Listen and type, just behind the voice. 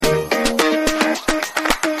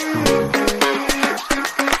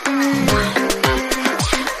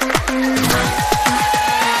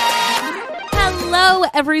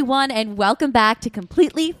everyone, and welcome back to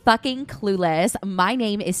Completely Fucking Clueless. My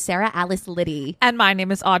name is Sarah Alice Liddy. And my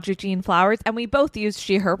name is Audrey Jean Flowers, and we both use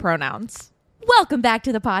she, her pronouns. Welcome back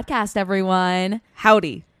to the podcast, everyone.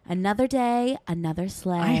 Howdy. Another day, another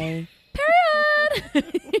sleigh. Period.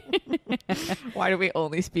 Why do we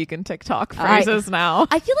only speak in TikTok phrases now?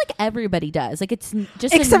 I feel like everybody does. Like, it's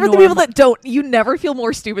just except for the people that don't. You never feel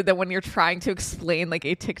more stupid than when you're trying to explain like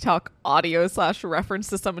a TikTok audio / reference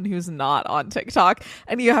to someone who's not on TikTok,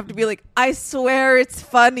 and you have to be like, I swear it's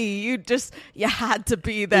funny. You had to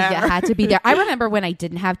be there. You had to be there. I remember when I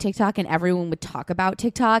didn't have TikTok and everyone would talk about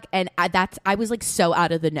TikTok, and I was like so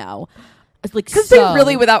out of the know. Like, because they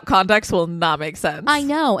really, without context, will not make sense. I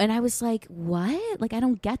know. And I was like, what? Like, I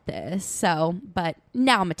don't get this. So, but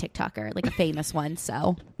now I'm a TikToker, like a famous one.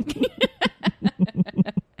 So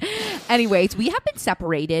anyways, we have been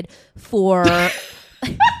separated for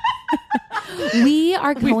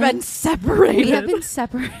We've been separated. We have been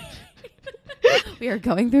separated. We are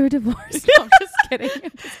going through a divorce. No, I'm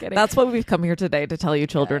just kidding. That's what we've come here today to tell you,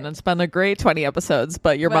 children. It's been a great 20 episodes,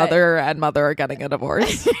 but your mother and mother are getting a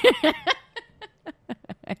divorce.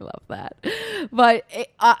 I love that. But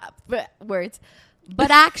words.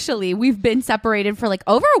 But actually, we've been separated for like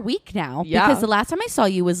over a week now. Yeah. Because the last time I saw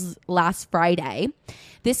you was last Friday.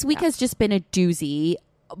 This week has just been a doozy.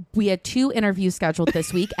 We had 2 interviews scheduled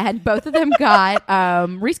this week, and both of them got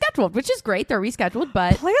rescheduled, which is great. They're rescheduled,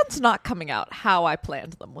 but plans not coming out how I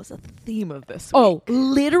planned them was a theme of this week. Oh,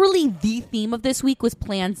 literally the theme of this week was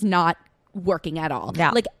plans not working at all.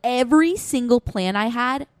 Yeah. Like every single plan I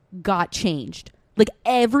had got changed. Like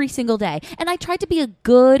every single day. And I tried to be a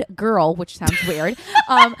good girl, which sounds weird.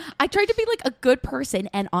 I tried to be like a good person.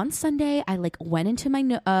 And on Sunday, I like went into my,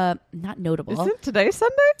 not Notable. Isn't today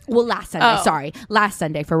Sunday? Well, last Sunday, Oh. sorry. Last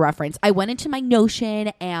Sunday for reference. I went into my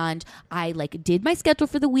Notion and I like did my schedule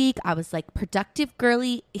for the week. I was like productive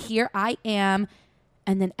girly. Here I am.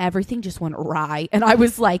 And then everything just went awry. And I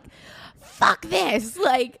was like, fuck this.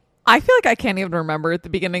 Like, I feel like I can't even remember at the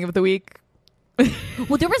beginning of the week.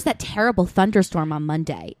 well, there was that terrible thunderstorm on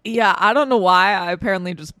Monday. Yeah, I don't know why. I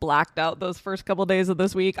apparently just blacked out those first couple days of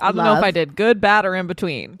this week. I don't know if I did good, bad, or in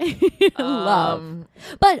between. Love.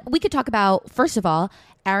 But we could talk about, first of all,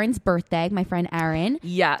 Aaron's birthday, my friend Aaron.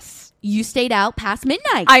 Yes. You stayed out past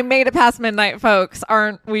midnight. I made it past midnight, folks.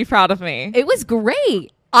 Aren't we proud of me? It was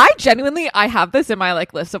great. I have this in my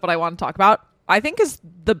like list of what I want to talk about. I think is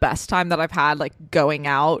the best time that I've had like going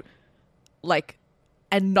out, like,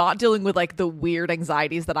 and not dealing with like the weird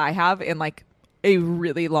anxieties that I have in like a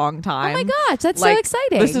really long time. Oh my gosh, that's like, so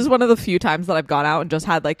exciting. This is one of the few times that I've gone out and just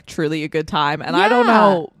had like truly a good time. And I don't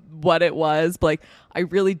know what it was, but like I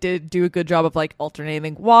really did do a good job of like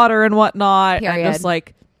alternating water and whatnot. Period. And just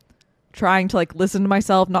like trying to like listen to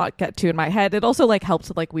myself, not get too in my head. It also like helps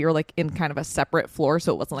that like we were like in kind of a separate floor,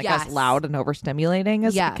 so it wasn't like as loud and overstimulating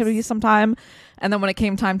as it could be sometime. And then when it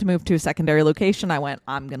came time to move to a secondary location, I went,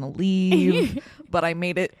 I'm gonna leave. But I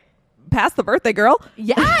made it past the birthday girl.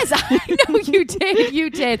 Yes, I know you did. You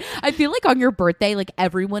did. I feel like on your birthday, like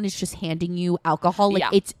everyone is just handing you alcohol. Like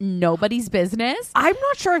it's nobody's business. I'm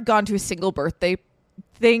not sure I've gone to a single birthday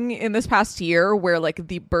thing in this past year where like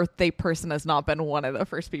the birthday person has not been one of the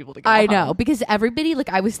first people to go I home. know, because everybody, like,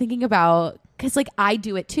 I was thinking about, because like I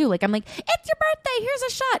do it too. Like I'm like, it's your birthday, here's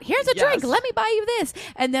a shot, here's a drink, let me buy you this.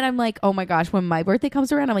 And then I'm like, oh my gosh, when my birthday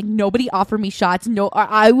comes around, I'm like, nobody offer me shots. No,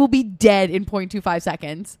 I will be dead in 0.25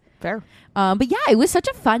 seconds. Fair. But yeah, it was such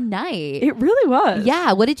a fun night. It really was.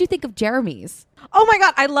 Yeah. What did you think of Jeremy's? Oh my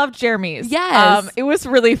God, I loved Jeremy's. Yes. It was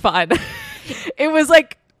really fun. It was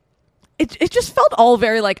like, it just felt all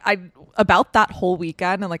very like about that whole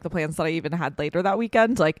weekend and like the plans that I even had later that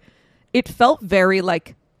weekend. Like it felt very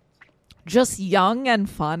like just young and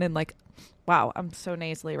fun and like, wow, I'm so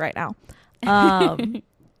nasally right now.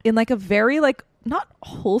 In like a very like not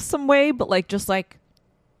wholesome way, but like just like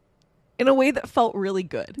in a way that felt really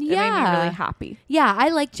good. Yeah. It made me really happy. Yeah, I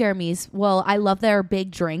like Jeremy's. Well, I love their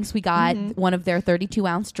big drinks. We got one of their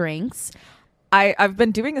 32-ounce drinks. I've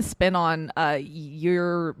been doing a spin on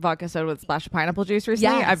your vodka soda with a splash of pineapple juice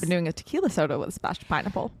recently. Yes. I've been doing a tequila soda with a splash of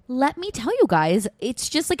pineapple. Let me tell you guys, it's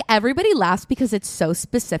just like everybody laughs because it's so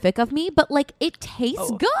specific of me, but like it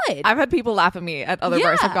tastes good. I've had people laugh at me at other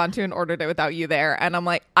bars I've gone to and ordered it without you there. And I'm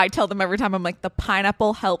like, I tell them every time, I'm like, the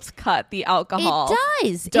pineapple helps cut the alcohol. It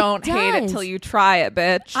does. Don't hate it till you try it,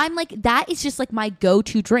 bitch. I'm like, that is just like my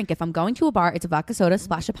go-to drink. If I'm going to a bar, it's a vodka soda,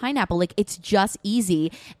 splash of pineapple. Like it's just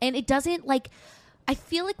easy. And it doesn't like... I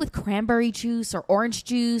feel like with cranberry juice or orange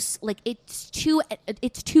juice, like it's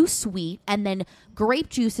too sweet, and then grapefruit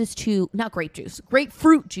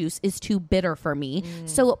juice is too bitter for me.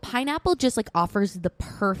 So pineapple just like offers the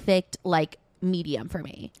perfect like medium for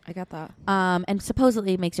me. I get that. And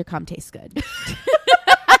supposedly it makes your cum taste good.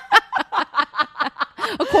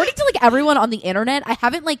 According to like everyone on the internet, I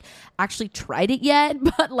haven't like actually tried it yet,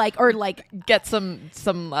 but like Get some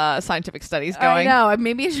scientific studies going. I know.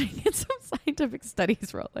 Maybe I should get some scientific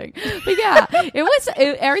studies rolling. But yeah,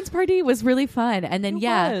 Erin's party was really fun. And then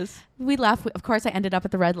we left. Of course, I ended up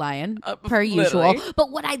at the Red Lion per literally. usual. But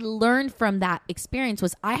what I learned from that experience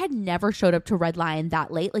was I had never showed up to Red Lion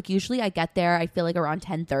that late. Like usually I get there, I feel like around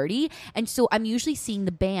 10:30. And so I'm usually seeing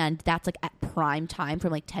the band that's like at prime time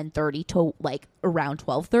from like 10:30 to like around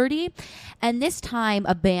 12:30. And this time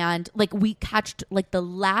a band, like we catched like the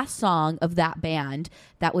last song of that band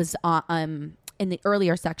that was in the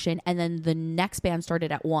earlier section, and then the next band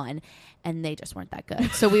started at 1, and they just weren't that good.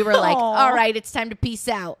 So we were like, all right, it's time to peace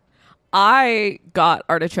out. I got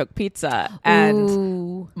artichoke pizza, and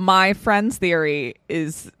Ooh. my friend's theory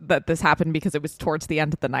is that this happened because it was towards the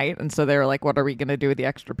end of the night, and so they were like, what are we going to do with the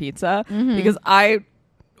extra pizza? Mm-hmm. Because I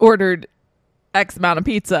ordered X amount of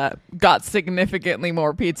pizza, got significantly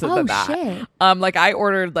more pizza than that. Shit. Like I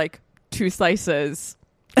ordered like 2 slices.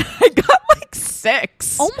 I got like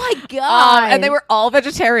 6. Oh my God. And they were all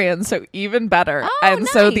vegetarian, so even better. Oh, and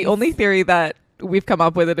so the nice. only theory that we've come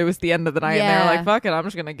up with it was the end of the night, and they were Yeah. like, fuck it, I'm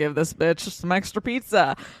just gonna give this bitch some extra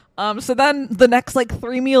pizza. So then the next like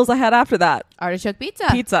 3 meals I had after that, Artichoke pizza.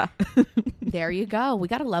 pizza. There you go. We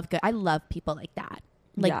gotta love good. I love people like that.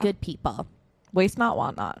 Like Yeah. good people. Waste not,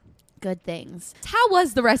 want not. Good things. How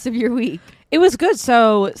was the rest of your week? It was good.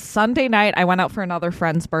 So Sunday night I went out for another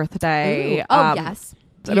friend's birthday. Ooh. Oh, yes.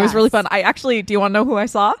 And it was really fun. I actually, do you want to know who I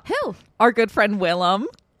saw? Who? Our good friend Willem.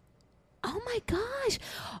 Oh my gosh.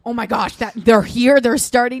 Oh my gosh. That they're here. They're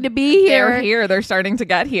starting to be here. They're here. They're starting to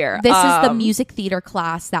get here. This is the music theater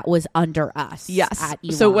class that was under us. Yes. At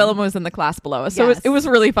So Elon. Willem was in the class below us. So Yes. it was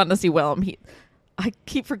really fun to see Willem. I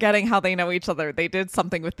keep forgetting how they know each other. They did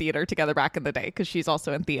something with theater together back in the day because she's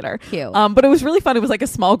also in theater. Cute. But it was really fun. It was like a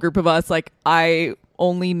small group of us. Like I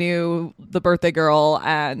only knew the birthday girl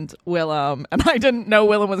and Willem, and I didn't know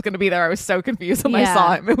Willem was going to be there. I was so confused when I Yeah.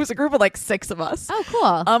 saw him. It was a group of like 6 of us. Oh,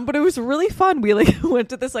 cool. But it was really fun. We like went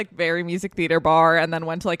to this like very music theater bar, and then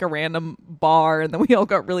went to like a random bar, and then we all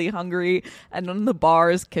got really hungry, and none of the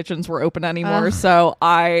bars kitchens were open anymore. Ugh. So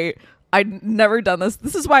I'd never done this.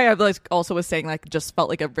 This is why I like also was saying like just felt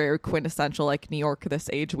like a very quintessential like New York this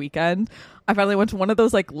age weekend. I finally went to one of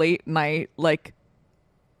those like late night, like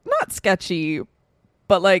not sketchy,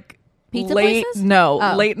 but like Pizza late places? no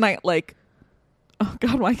Oh. late night, like, oh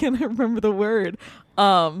god, why can't I remember the word?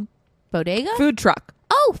 Bodega? Food truck.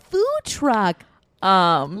 Oh, food truck.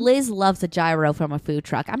 Liz loves a gyro from a food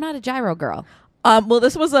truck. I'm not a gyro girl. Well,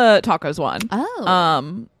 this was a tacos one.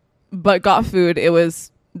 Oh. But got food. It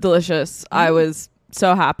was delicious. I was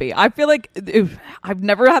so happy. I feel like I've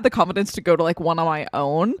never had the confidence to go to like one on my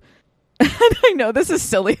own. And I know this is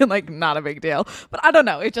silly and like not a big deal, but I don't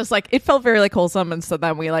know. It just like it felt very like wholesome, and so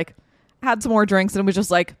then we like had some more drinks, and it was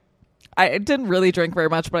just like I didn't really drink very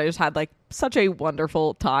much, but I just had like such a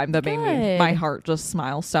wonderful time that made Good. my heart just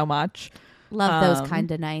smile so much. Love those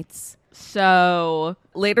kind of nights. So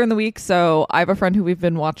later in the week, so I have a friend who we've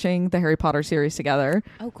been watching the Harry Potter series together,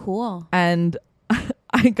 Oh, cool. and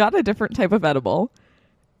I got a different type of edible.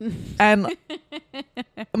 And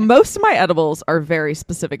most of my edibles are very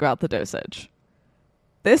specific about the dosage.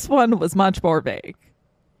 This one was much more vague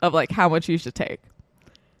of like how much you should take.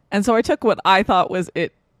 And so I took what I thought was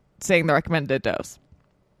it saying the recommended dose.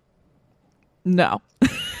 No.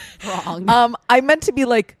 Wrong. I meant to be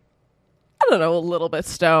like, I don't know, a little bit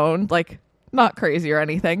stoned, like not crazy or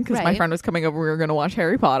anything, because my Right. friend was coming over. We were going to watch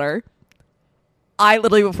Harry Potter. I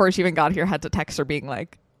literally, before she even got here, had to text her being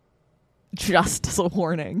like, just as a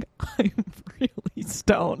warning, I'm really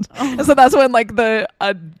stoned. And so that's when like the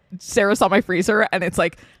Sarah saw my freezer, and it's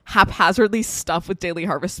like haphazardly stuffed with Daily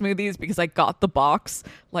Harvest smoothies, because I got the box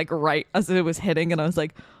like right as it was hitting, and I was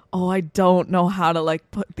like, oh, I don't know how to like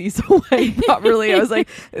put these away properly. I was like,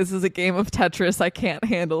 this is a game of Tetris I can't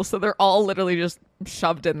handle. So they're all literally just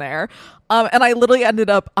shoved in there. And I literally ended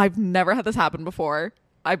up, I've never had this happen before.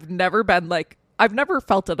 I've never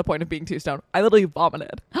felt at a point of being too stoned. I literally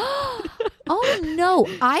vomited. Oh no,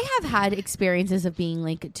 I have had experiences of being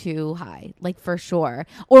like too high, like for sure.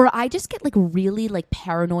 Or I just get like really like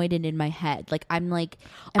paranoid and in my head. Like I'm like,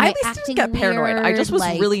 am I I at least acting didn't get paranoid. I just was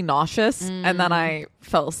weird? Like, really nauseous, and then I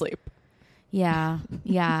fell asleep. Yeah.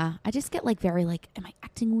 I just get like very like, am I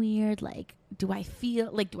acting weird? Like, do I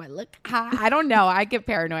look high? I don't know. I get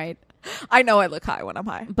paranoid. I know I look high when I'm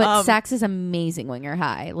high. But sex is amazing when you're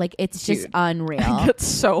high. Like it's just Dude, unreal. I get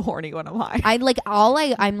so horny when I'm high.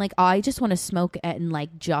 I just want to smoke it and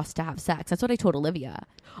like just to have sex. That's what I told Olivia.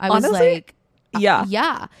 I was Honestly, like, Yeah.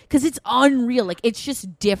 Yeah. Because it's unreal. Like, it's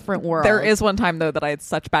just different world. There is one time, though, that I had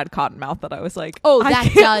such bad cotton mouth that I was like, Oh, I that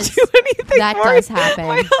can't does- do anything that more. does happen.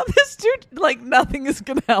 My this dude, like, nothing is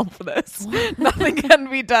going to help this. Nothing can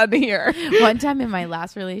be done here. One time in my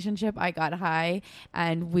last relationship, I got high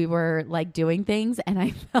and we were like doing things and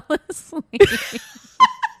I fell asleep.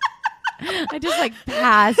 I just like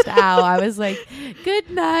passed out. I was like, good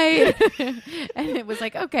night. And it was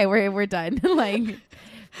like, okay, we're done. Like,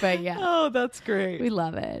 but yeah, Oh, that's great. we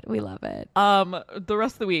love it. We love it. The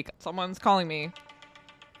rest of the week, someone's calling me.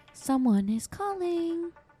 Someone is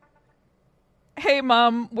calling. Hey,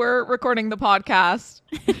 Mom, we're recording the podcast.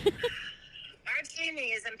 Our timing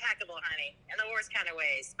is impeccable, honey, in the worst kind of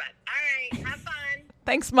ways. But all right, have fun.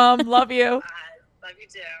 Thanks, Mom. Love you. Love you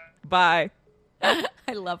too. Bye.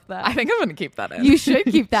 I love that. I think I'm going to keep that in. You should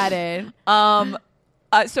keep that in.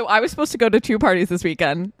 So I was supposed to go to 2 parties this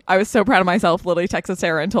weekend. I was so proud of myself. Literally texted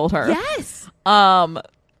Sarah and told her. Yes.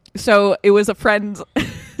 So it was a friend,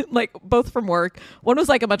 like both from work. One was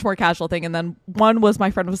like a much more casual thing, and then one was my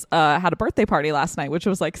friend was had a birthday party last night, which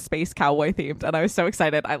was like space cowboy themed, and I was so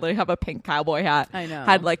excited. I literally have a pink cowboy hat. I know.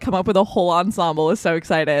 Had like come up with a whole ensemble. Was so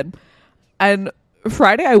excited. And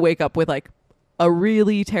Friday I wake up with like a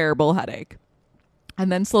really terrible headache.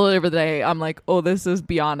 And then slowly over the day, I'm like, oh, this is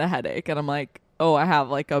beyond a headache. And I'm like, oh, I have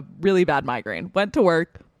like a really bad migraine. Went to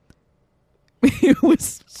work. It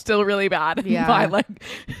was still really bad. Yeah.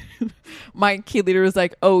 My key leader was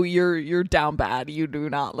like, oh, you're down bad. You do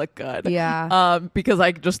not look good. Yeah. Because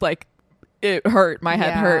I just like, it hurt. My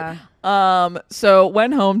head Yeah. hurt. So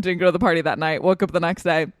went home, didn't go to the party that night, woke up the next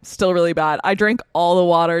day, still really bad. I drank all the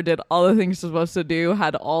water, did all the things you're supposed to do,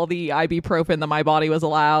 had all the ibuprofen that my body was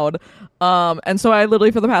allowed. And so I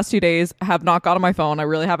literally for the past 2 days have not got on my phone. I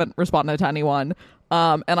really haven't responded to anyone.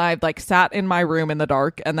 And I like sat in my room in the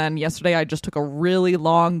dark. And then yesterday I just took a really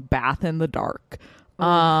long bath in the dark.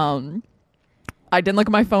 I didn't look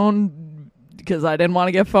at my phone because I didn't want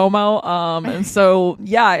to get FOMO. And so,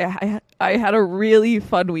 yeah, I had a really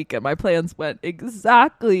fun weekend. My plans went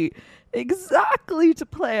exactly to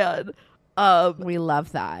plan. We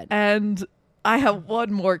love that. And I have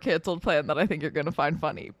one more canceled plan that I think you're going to find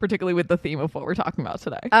funny, particularly with the theme of what we're talking about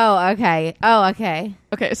today. Oh, okay. Oh, okay.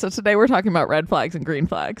 Okay, so today we're talking about red flags and green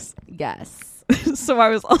flags. Yes. So I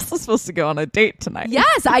was also supposed to go on a date tonight.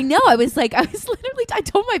 Yes, I know. I was literally, I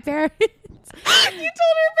told my parents. You told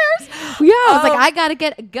your parents? Yeah, I was like, I gotta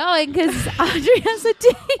get going because Audrey has a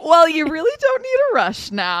date. Well, you really don't need a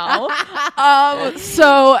rush now.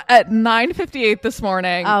 So at 9:58 this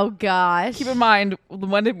morning. Oh gosh. Keep in mind,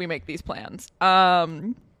 when did we make these plans?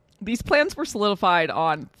 These plans were solidified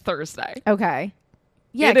on Thursday. Okay.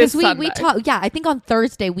 Yeah, It is because we Sunday. talked. Yeah, I think on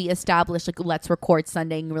Thursday we established like let's record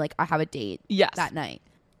Sunday, and we're like, I have a date. Yes. That night.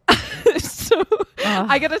 So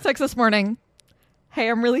I get a text this morning. Hey,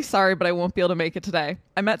 I'm really sorry, but I won't be able to make it today.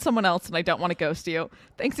 I met someone else and I don't want to ghost you.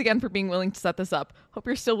 Thanks again for being willing to set this up. Hope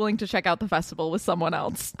you're still willing to check out the festival with someone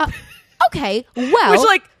else. Okay. Well. Which,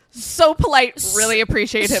 like, so polite. Really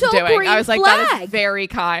appreciate him so doing. green I was like, that flag. is very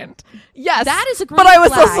kind. Yes. That is a green But I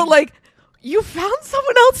was flag. also like, you found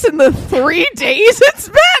someone else in the 3 days it's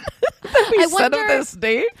been that we I set up wonder- this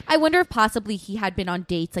date? I wonder if possibly he had been on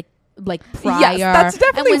dates like prior. Yes, that's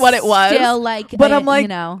definitely and what it was. Still like, But I'm like, you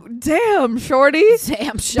know, damn, shorty.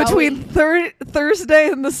 damn, Joey, Between Thursday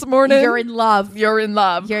and this morning, you're in love. You're in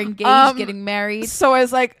love. You're engaged, getting married. So I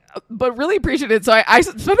was like, but really appreciate it. So I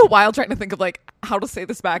spent a while trying to think of like how to say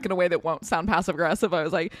this back in a way that won't sound passive aggressive. I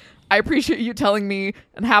was like, I appreciate you telling me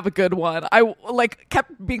and have a good one. I like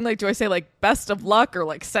kept being like, do I say like best of luck or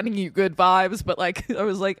like sending you good vibes? But like, I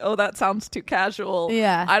was like, oh, that sounds too casual.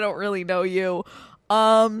 Yeah. I don't really know you.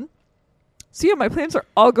 So yeah, my plans are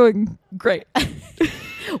all going great.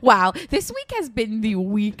 Wow, this week has been the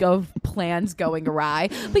week of plans going awry.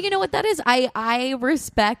 But you know what that is? I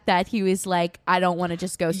respect that he was like, I don't want to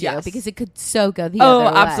just ghost you Yes. because it could so go the Oh,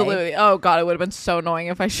 other way. absolutely. Oh god, it would have been so annoying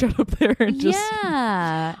if I showed up there and just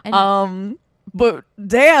Yeah. And but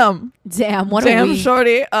damn what a damn week.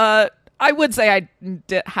 shorty. I would say I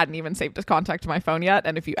hadn't even saved his contact to my phone yet,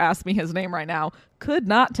 and if you ask me his name right now, could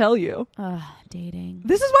not tell you. Dating.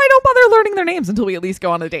 This is why I don't bother learning their names until we at least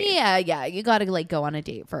go on a date. Yeah. You got to like go on a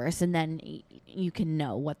date first, and then you can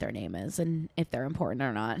know what their name is and if they're important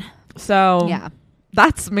or not. So Yeah.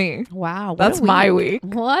 that's me. Wow. What That's a my week.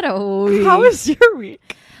 What a week. How was your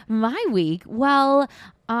week? My week. Well,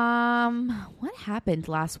 what happened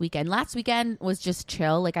last weekend? Last weekend was just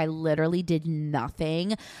chill. Like I literally did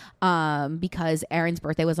nothing because Aaron's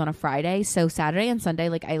birthday was on a Friday. So Saturday and Sunday,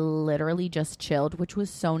 like I literally just chilled, which was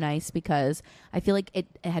so nice because I feel like it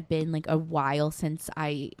had been like a while since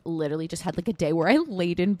I literally just had like a day where I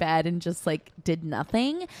laid in bed and just like did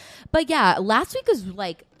nothing. But yeah, last week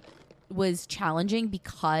was challenging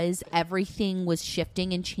because everything was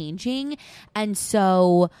shifting and changing. And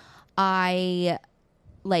so I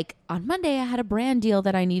like on Monday I had a brand deal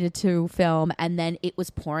that I needed to film, and then it was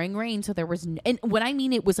pouring rain, so there was and when I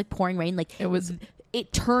mean it was like pouring rain, like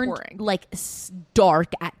it turned pouring. like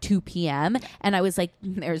dark at 2 p.m. and I was like,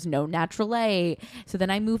 there's no natural light. So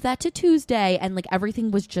then I moved that to Tuesday, and like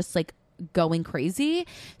everything was just like going crazy.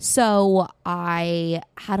 So I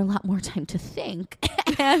had a lot more time to think.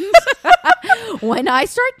 And when I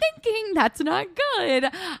start thinking, that's not good.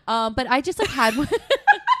 But I just like had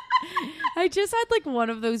I just had like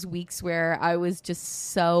one of those weeks where I was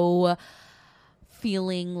just so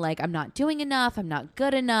feeling like I'm not doing enough, I'm not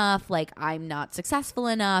good enough, like I'm not successful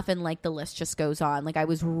enough, and like the list just goes on. Like I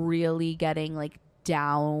was really getting like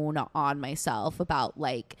down on myself about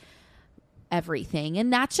like everything.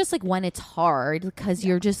 And that's just like when it's hard because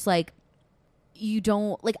you're just like, you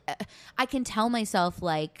don't like, I can tell myself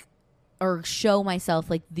like, or show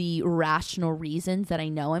myself like the rational reasons that I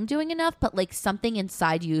know I'm doing enough, but like something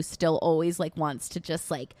inside you still always like wants to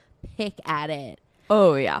just like pick at it.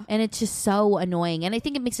 Oh yeah. And it's just so annoying. And I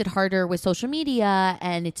think it makes it harder with social media,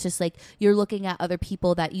 and it's just like you're looking at other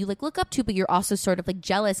people that you like look up to, but you're also sort of like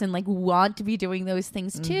jealous and like want to be doing those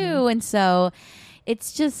things too. And so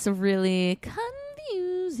it's just really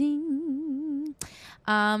confusing.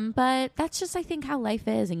 But that's just, I think, how life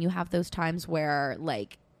is. And you have those times where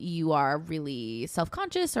like you are really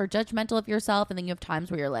self-conscious or judgmental of yourself, and then you have times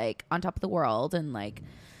where you're like on top of the world. And like,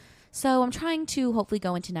 so I'm trying to hopefully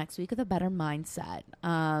go into next week with a better mindset.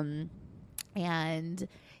 And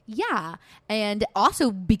yeah. And also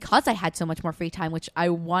because I had so much more free time, which I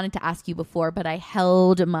wanted to ask you before, but I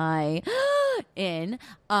held my in.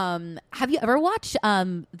 Have you ever watched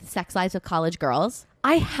The Sex Lives of College Girls?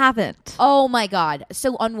 I haven't. Oh my God.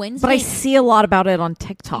 So on Wednesday. But I see a lot about it on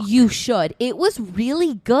TikTok. You should. It was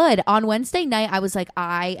really good. On Wednesday night, I was like,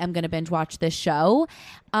 I am going to binge watch this show.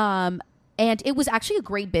 And it was actually a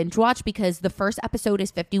great binge watch because the first episode is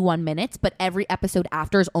 51 minutes, but every episode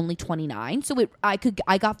after is only 29. So I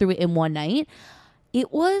got through it in one night.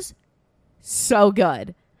 It was so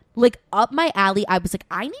good. Like up my alley. I was like,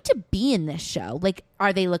 I need to be in this show. Like,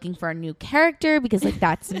 are they looking for a new character? Because like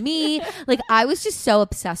that's me. Like I was just so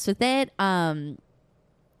obsessed with it.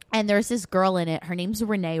 And there's this girl in it. Her name's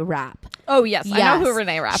Renee Rapp. Oh, yes. I know who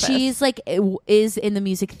Renee Rapp is. She's like, is in the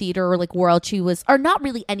music theater like world. She was, or not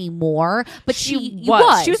really anymore, but she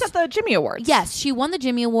was. She was at the Jimmy Awards. Yes. She won the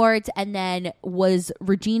Jimmy Awards and then was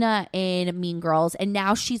Regina in Mean Girls. And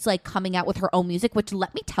now she's like coming out with her own music, which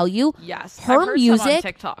let me tell you, yes, her music on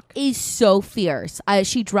TikTok is so fierce.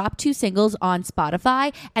 She dropped 2 singles on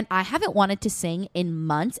Spotify and I haven't wanted to sing in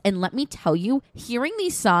months. And let me tell you, hearing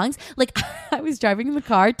these songs, like I was driving in the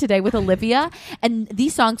car today with Olivia, and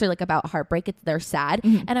these songs are like about heartbreak. They're sad,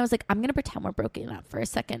 and I was like, I'm gonna pretend we're broken up for a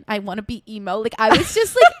second. I want to be emo. Like I was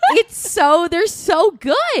just like, they're so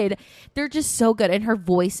good. They're just so good, and her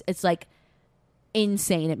voice is like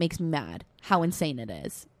insane. It makes me mad how insane it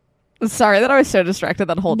is. Sorry that I was so distracted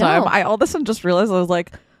that whole time. I all of a sudden just realized I was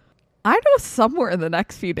like, I know somewhere in the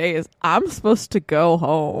next few days I'm supposed to go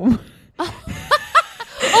home.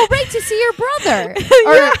 Oh, right, to see your brother.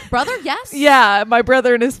 Yeah. Or brother, yes? Yeah, my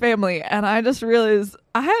brother and his family. And I just realized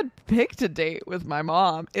I had picked a date with my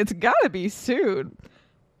mom. It's got to be soon.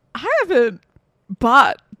 I haven't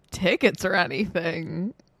bought tickets or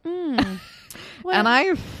anything. Well, And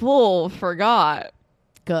I full forgot.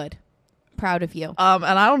 good. Proud of you. And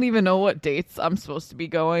I don't even know what dates I'm supposed to be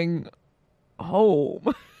going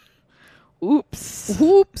home.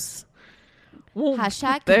 Oops. Well,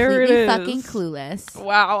 Hashtag there it completely is. fucking clueless.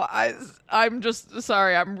 Wow, I'm just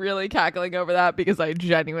sorry. I'm really cackling over that because I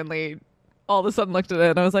genuinely all of a sudden looked at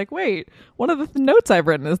it and I was like, wait, one of the notes I've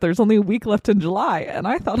written is there's only a week left in July, and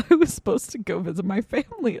I thought I was supposed to go visit my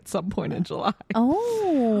family at some point in July.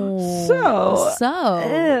 Oh.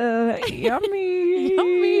 Yummy.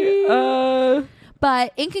 Yummy.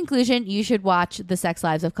 But in conclusion, you should watch The Sex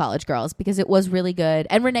Lives of College Girls because it was really good.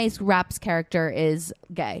 And Renee Rapp's character is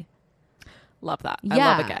gay. Love that. Yeah,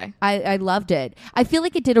 I love a gay. I loved it. I feel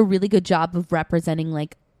like it did a really good job of representing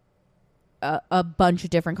like a bunch of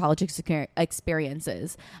different college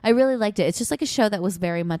experiences. I really liked it. It's just like a show that was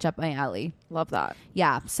very much up my alley. Love that.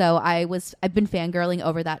 Yeah. So I've been fangirling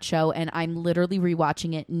over that show, and I'm literally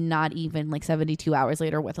rewatching it not even like 72 hours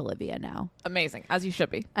later with Olivia now. Amazing, as you should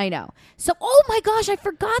be. I know. So, oh my gosh, I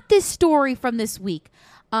forgot this story from this week.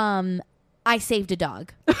 I saved a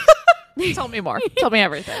dog. Tell me more. Tell me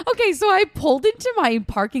everything. Okay, so I pulled into my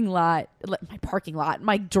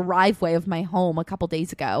my driveway of my home a couple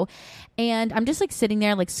days ago, and I'm just like sitting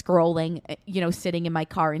there like scrolling, sitting in my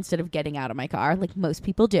car instead of getting out of my car like most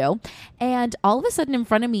people do. And all of a sudden in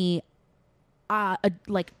front of me,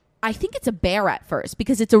 I think it's a bear at first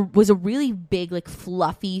because was a really big, like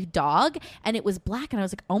fluffy dog, and it was black, and I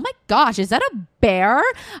was like, oh my gosh, is that a bear?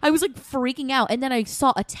 I was like freaking out. And then I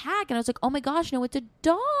saw a tag and I was like, oh my gosh, no, it's a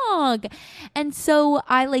dog. And so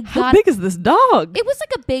I like How big is this dog? It was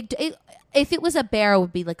like a big, if it was a bear, it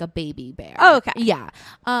would be like a baby bear. Oh, okay. Yeah.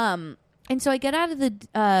 And so I get out of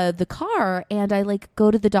the car and I like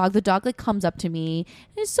go to the dog. The dog like comes up to me.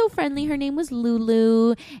 It's so friendly. Her name was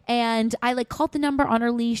Lulu. And I like called the number on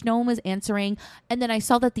her leash. No one was answering. And then I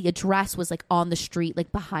saw that the address was like on the street,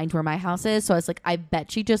 like behind where my house is. So I was like, I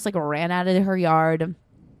bet she just like ran out of her yard.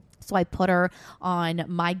 So I put her on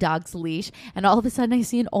my dog's leash, and all of a sudden I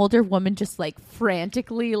see an older woman just like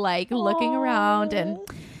frantically like looking around, and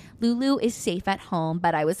Lulu is safe at home,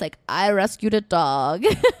 but I was like, I rescued a dog.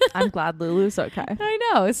 I'm glad Lulu's okay.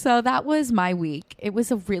 I know. So that was my week. It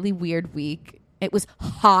was a really weird week. It was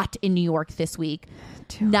hot in New York this week.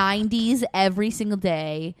 90s every single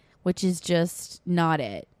day, which is just not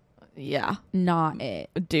it. Yeah. Not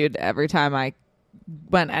it. Dude, every time I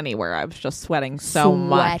went anywhere, I was just sweating so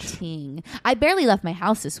much. I barely left my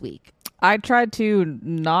house this week. I tried to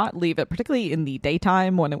not leave it, particularly in the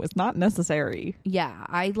daytime when it was not necessary. Yeah,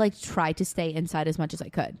 I like tried to stay inside as much as I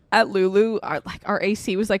could. At Lulu, our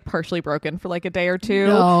AC was like partially broken for like a day or two.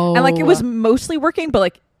 No. And like it was mostly working, but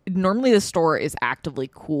like normally the store is actively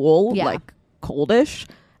cool, like coldish.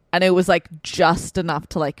 And it was like just enough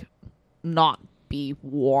to like not be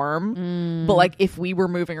warm. But like if we were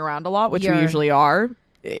moving around a lot, which we usually are,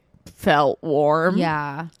 it felt warm.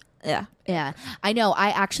 Yeah. Yeah. I know.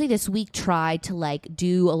 I actually this week tried to like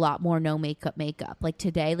do a lot more no makeup. Like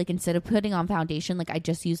today, like instead of putting on foundation, like I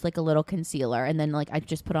just used like a little concealer, and then like I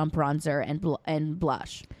just put on bronzer and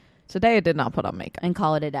blush. Today I did not put on makeup. And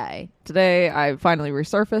call it a day. Today I finally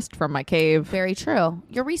resurfaced from my cave. Very true.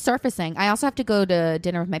 You're resurfacing. I also have to go to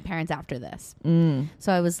dinner with my parents after this.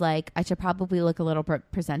 So I was like, I should probably look a little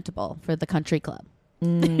presentable for the country club.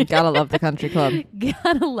 Gotta love the country club.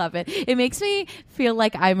 Gotta love it. It makes me feel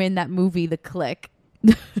like I'm in that movie, The Click.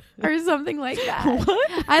 Or something like that.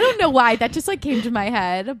 What? I don't know why. That just like came to my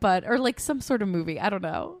head, or like some sort of movie. I don't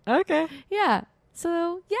know. Okay. Yeah.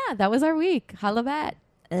 So yeah, that was our week. Holla back.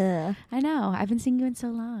 I know. I haven't seen you in so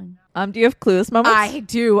long. Do you have clueless moments? I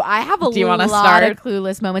do. I have a Do you lot start? of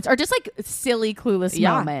clueless moments, or just like silly clueless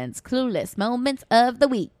moments. Clueless moments of the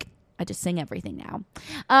week. I just sing everything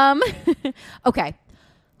now. Okay.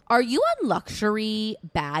 Are you on luxury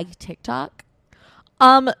bag TikTok?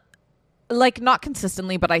 Like not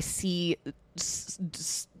consistently, but I see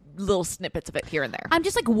little snippets of it here and there. I'm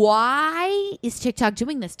just like, why is TikTok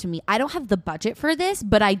doing this to me? I don't have the budget for this,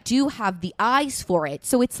 but I do have the eyes for it.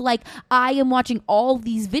 So it's like I am watching all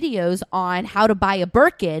these videos on how to buy a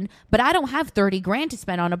Birkin, but I don't have 30 grand to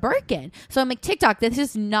spend on a Birkin. So I'm like, TikTok, this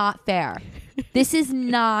is not fair. This is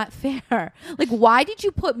not fair. Like, why did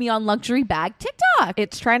you put me on luxury bag TikTok?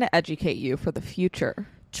 It's trying to educate you for the future.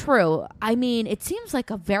 True. I mean, it seems like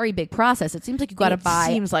a very big process. It seems like you got to buy.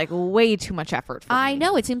 It seems like way too much effort for I me.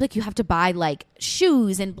 know. It seems like you have to buy like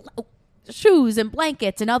shoes and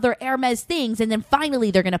blankets and other Hermes things, and then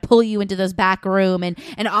finally they're going to pull you into this back room and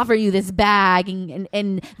offer you this bag,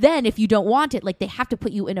 and then if you don't want it, like they have to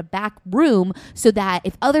put you in a back room so that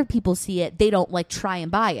if other people see it, they don't like try and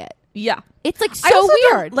buy it. Yeah. It's like I so also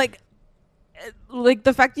weird. don't, like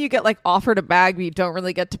the fact that you get like offered a bag but you don't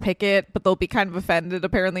really get to pick it, but they'll be kind of offended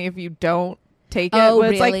apparently if you don't take it. Oh,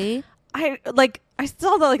 It's really? like I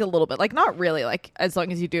saw that like a little bit, like not really, like as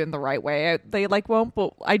long as you do it in the right way, they like won't.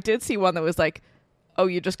 But I did see one that was like, oh,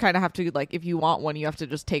 you just kind of have to like, if you want one, you have to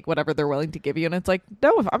just take whatever they're willing to give you. And it's like,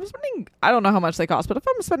 no, if I'm spending, I don't know how much they cost, but if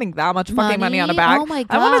I'm spending that much fucking money on a bag, oh my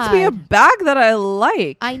I want it to be a God. bag that I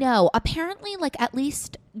like. I know. Apparently, like at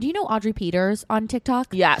least, do you know Audrey Peters on TikTok?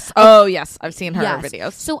 Yes. Oh, yes. I've seen her Yes.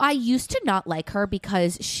 videos. So I used to not like her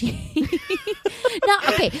because she. No,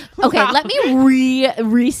 okay. Let me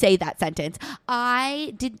re-say that sentence.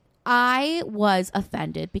 I I was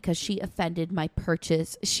offended because she offended my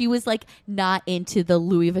purchase. She was like not into the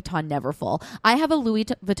Louis Vuitton Neverfull. I have a Louis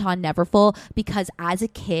Vuitton Neverfull because as a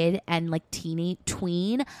kid and like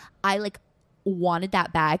tween, I like wanted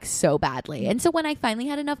that bag so badly. And so when I finally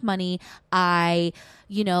had enough money, I,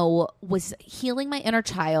 was healing my inner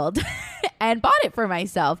child and bought it for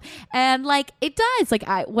myself. And like it does. Like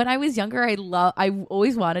when I was younger, I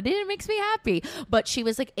always wanted it. It makes me happy. But she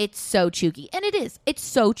was like, it's so chuggy. And it is. It's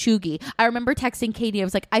so chuggy. I remember texting Katie. I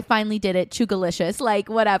was like, I finally did it. Chugalicious. Like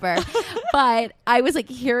whatever. But I was like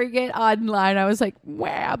hearing it online. I was like,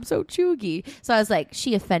 wow, I'm so chuggy. So I was like,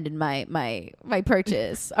 she offended my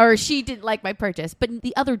purchase, or she didn't like my purchase. But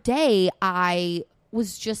the other day I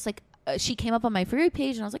was just like, she came up on my For You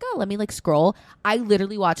page and I was like, oh, let me like scroll. I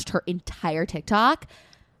literally watched her entire TikTok.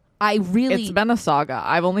 It's been a saga.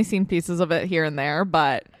 I've only seen pieces of it here and there,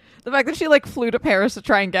 but the fact that she like flew to Paris to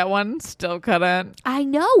try and get one, still couldn't. I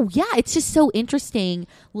know. Yeah. It's just so interesting,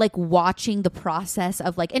 like watching the process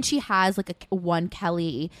of like, and she has like one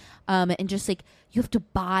Kelly, and just like, you have to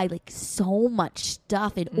buy like so much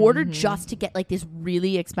stuff in order just to get like this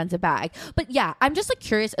really expensive bag. But yeah, I'm just like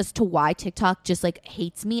curious as to why TikTok just like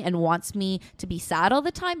hates me and wants me to be sad all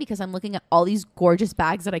the time because I'm looking at all these gorgeous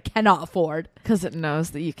bags that I cannot afford. Because it knows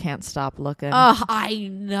that you can't stop looking. Oh, I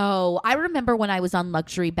know. I remember when I was on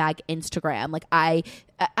luxury bag Instagram, like I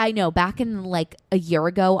know back in like a year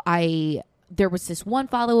ago, there was this one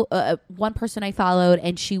person I followed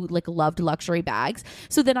and she like loved luxury bags.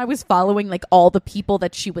 So then I was following like all the people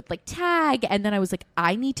that she would like tag. And then I was like,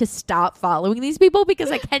 I need to stop following these people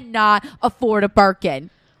because I cannot afford a Birkin.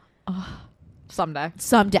 Someday.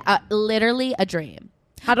 Literally a dream.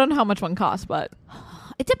 I don't know how much one costs, but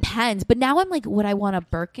it depends. But now I'm like, would I want a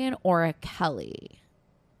Birkin or a Kelly?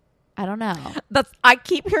 I don't know. I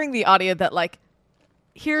keep hearing the audio that like,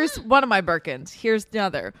 here's one of my Birkins. Here's the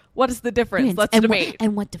other. What is the difference? Let's debate.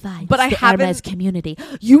 And what divides but I the haven't Hermes community?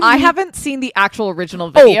 I haven't seen the actual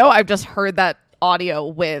original video. I've just heard that audio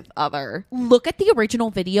with other. Look at the original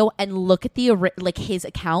video and look at the like his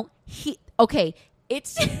account.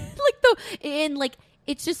 It's like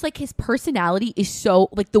it's just like his personality is so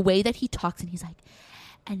like the way that he talks and he's like,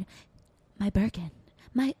 and my Birkin,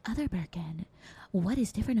 my other Birkin. What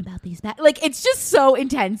is different about these bags? Like, it's just so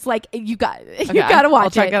intense. Like, you got to watch I'll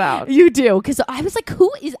check it out. You do. Because I was like,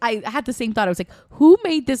 I had the same thought. I was like, who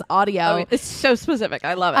made this audio? I mean, it's so specific.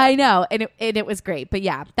 I love it. I know. And it was great. But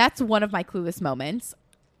yeah, that's one of my clueless moments.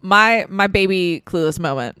 My baby clueless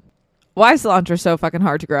moment. Why is cilantro so fucking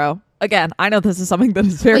hard to grow? Again, I know this is something that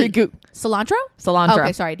is very cilantro? Cilantro.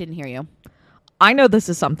 Okay, sorry, I didn't hear you. I know this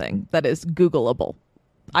is something that is Googleable.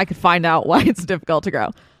 I could find out why it's difficult to grow.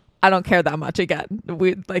 I don't care that much. Again,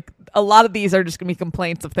 a lot of these are just gonna be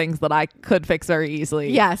complaints of things that I could fix very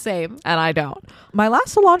easily. Yeah, same. And I don't. My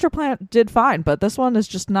last cilantro plant did fine, but this one is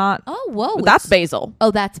just not. Oh, whoa! That's basil.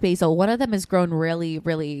 Oh, that's basil. One of them has grown really,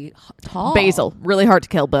 really tall. Basil, really hard to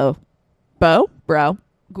kill. Bro.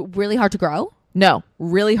 Really hard to grow. No,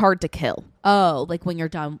 really hard to kill. Oh, like when you're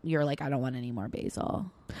done, you're like, I don't want any more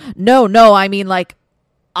basil. No. I mean, like,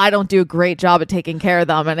 I don't do a great job at taking care of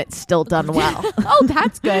them, and it's still done well. Oh,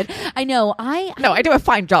 that's good. I know. I do a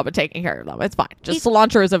fine job at taking care of them. It's fine. Just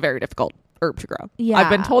cilantro is a very difficult herb to grow. Yeah. I've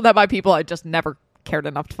been told that by people. I just never cared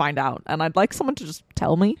enough to find out, and I'd like someone to just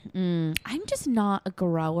tell me. I'm just not a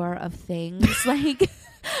grower of things. Like,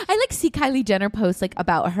 I like see Kylie Jenner post like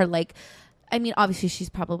about her like. I mean, obviously, she's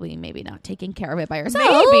probably maybe not taking care of it by herself.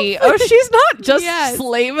 Maybe. Oh, she's not just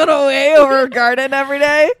slaving away over her garden every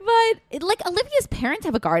day. But, like, Olivia's parents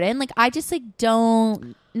have a garden. Like, I just, like,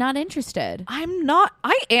 not interested.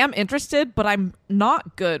 I am interested, but I'm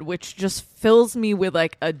not good, which just fills me with,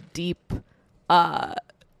 like, a deep,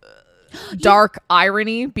 dark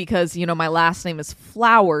irony because, my last name is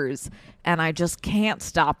Flowers. And I just can't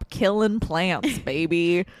stop killing plants,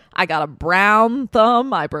 baby. I got a brown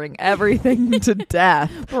thumb. I bring everything to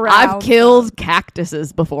death. I've killed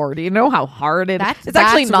cactuses before. Do you know how hard it is? It's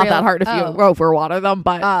actually not that hard if you overwater them,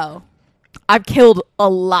 but I've killed a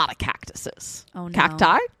lot of cactuses. Oh, no.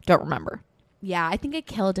 Cacti? Don't remember. Yeah, I think I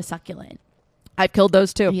killed a succulent. I've killed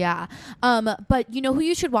those too. Yeah. But you know who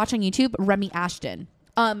you should watch on YouTube? Remy Ashton.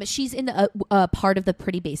 She's in a part of the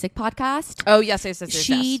Pretty Basic podcast. Oh, yes.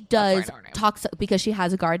 She does talks because she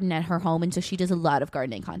has a garden at her home, and so she does a lot of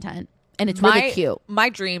gardening content, and it's really cute. My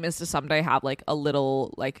dream is to someday have like a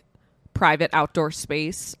little like private outdoor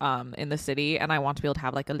space in the city, and I want to be able to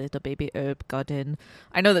have like a little baby herb garden.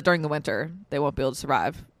 I know that during the winter they won't be able to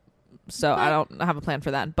survive, so I don't have a plan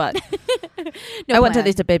for that. But I want to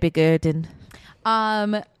do the baby garden.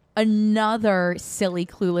 another silly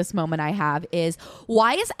clueless moment I have is,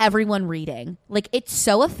 why is everyone reading? Like, it's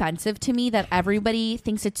so offensive to me that everybody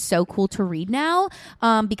thinks it's so cool to read now,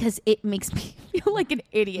 because it makes me feel like an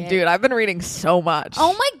idiot. Dude, I've been reading so much.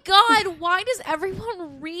 Oh my God, why does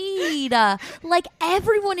everyone read? Like,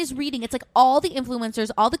 everyone is reading. It's like all the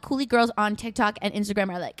influencers, all the coolie girls on TikTok and Instagram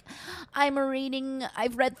are like, I've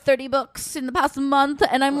read 30 books in the past month.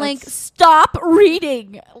 And I'm like, stop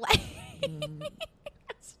reading. Like,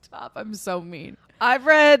 stop. I'm so mean. I've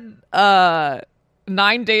read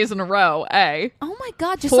 9 days in a row, Oh my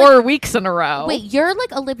God. Just 4 weeks in a row. wait, you're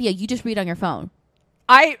like Olivia. You just read on your phone.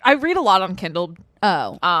 I read a lot on Kindle.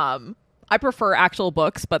 Oh. I prefer actual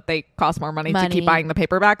books, but they cost more money to keep buying the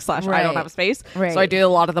paperback / I Right. don't have space. Right. So I do a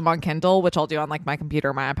lot of them on Kindle, which I'll do on like my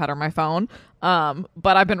computer, my iPad, or my phone.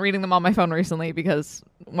 But I've been reading them on my phone recently because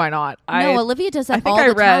why not? No, Olivia does that I think all I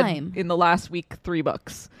the read time. in the last week 3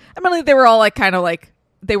 books. I mean, they were all like kind of like,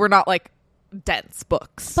 they were not like dense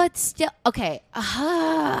books. But still, okay.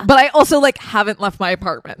 But I also like haven't left my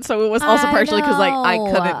apartment, so it was also I partially because like I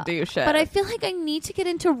know. couldn't do shit. But I feel like I need to get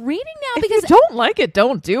into reading now if because you don't like it,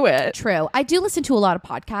 don't do it. True. I do listen to a lot of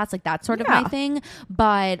podcasts, like that's sort of Yeah. my thing.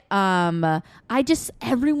 But I just,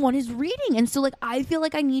 everyone is reading, and so like I feel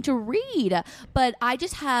like I need to read, but I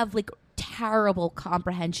just have like terrible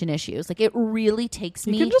comprehension issues. Like it really takes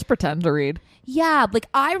You me. can just pretend to read. Yeah, like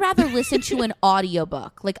I rather listen to an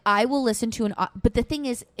audiobook. Like I will listen to but the thing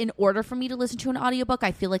is, in order for me to listen to an audiobook,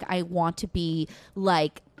 I feel like I want to be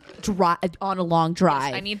like on a long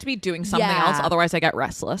drive. I need to be doing something Yeah. else, otherwise I get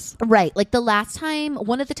restless. Right. Like the last time,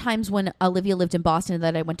 one of the times when Olivia lived in Boston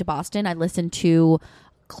that I went to Boston, I listened to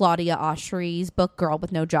Claudia Oshry's book Girl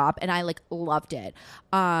with No Job, and I like loved it.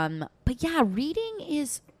 But yeah, reading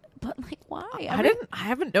is, but like why? I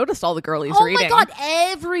haven't noticed all the girlies Oh reading. my God,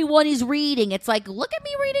 everyone is reading. It's like, look at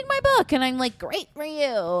me reading my book. And I'm like, great for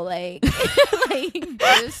you. Like, like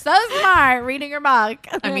you're so smart reading your book.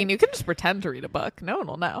 I mean, you can just pretend to read a book. No one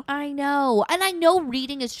will know. I know. And I know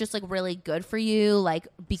reading is just like really good for you. Like,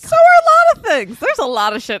 because So are a lot of things. There's a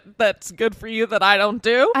lot of shit that's good for you that I don't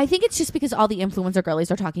do. I think it's just because all the influencer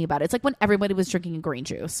girlies are talking about it. It's like when everybody was drinking green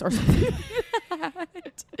juice or something.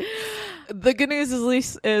 The good news is, at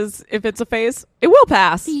least, is if it's a phase, it will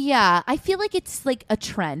pass. Yeah, I feel like it's like a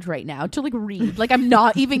trend right now to like read. Like I'm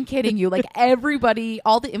not even kidding you. Like everybody,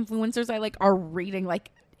 all the influencers I like are reading like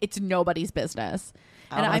it's nobody's busince.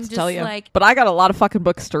 I don't know And what I'm to just tell you. like, But I got a lot of fucking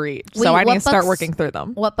books to read, Wait, so I need what to start books- working through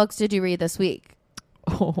them. what books did you read this week?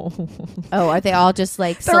 Oh, are they all just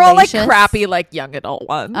like They're all like salacious? crappy, like young adult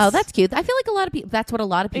ones. Oh, that's cute. I feel like a lot of people. That's what a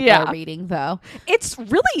lot of people Yeah. are reading, though. It's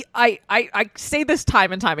really, I say this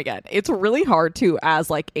time and time again. It's really hard to, as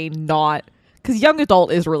like a not, because young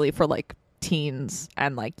adult is really for like teens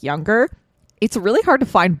and like younger. It's really hard to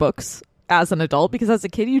find books as an adult because as a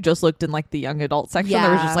kid you just looked in like the young adult section. There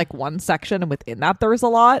was Yeah. just like one section, and within that there was a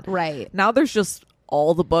lot. Right. Now there's just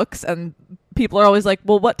all the books, and people are always like,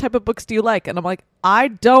 well, what type of books do you like? And I'm like, I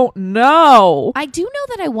don't know. I do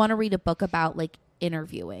know that I want to read a book about like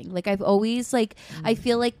interviewing. Like I've always like I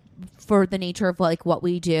feel like for the nature of like what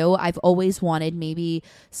we do, I've always wanted maybe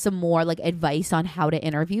some more like advice on how to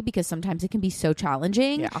interview because sometimes it can be so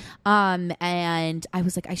challenging. Yeah. And I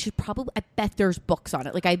was like, I bet there's books on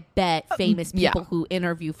it. Like I bet famous yeah. people who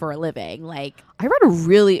interview for a living. Like I read a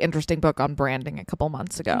really interesting book on branding a couple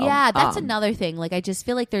months ago. yeah, that's another thing. Like I just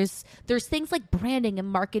feel like there's things like branding and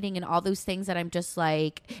marketing and all those things that I'm just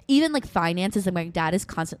like, even like finances. And my dad is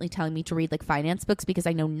constantly telling me to read like finance books because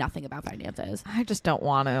I know nothing about finances. I just don't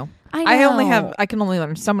want to. I I can only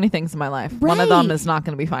learn so many things in my life. One of them Right. is not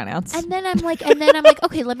going to be finance. And then I'm like,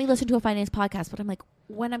 okay, let me listen to a finance podcast. But I'm like,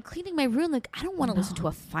 when I'm cleaning my room, like I don't want to listen to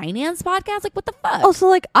a finance podcast. Like what the fuck? Also,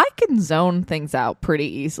 like, I can zone things out pretty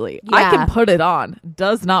easily. I Yeah. can put it on.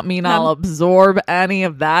 Does not mean I'll absorb any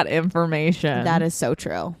of that information. That is so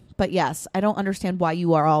true. But yes, I don't understand why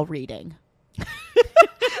you are all reading.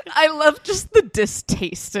 I love just the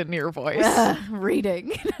distaste in your voice.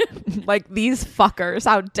 Reading. Like, these fuckers,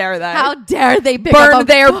 how dare they? How dare they pick burn up a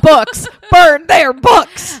their books. Burn their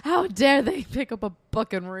books. How dare they pick up a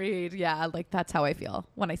book and read? Yeah, like that's how I feel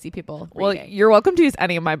when I see people Well, reading. you're welcome to use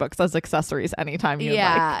any of my books as accessories anytime you like.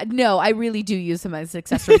 Yeah, no, I really do use them as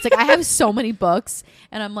accessories. Like I have so many books,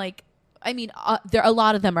 and I'm like, I mean, there a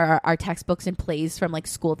lot of them are textbooks and plays from like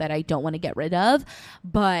school that I don't want to get rid of,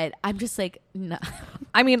 but I'm just like, no.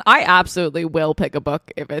 I mean, I absolutely will pick a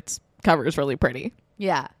book if its cover is really pretty.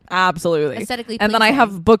 Yeah, Absolutely. aesthetically And then I pleasing.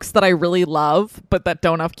 have books that I really love, but that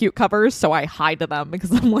don't have cute covers, so I hide them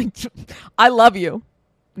because I'm like, I love you,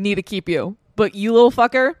 need to keep you, but you little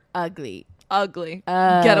fucker, ugly. ugly.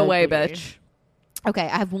 Get away, Ugly. bitch. Okay,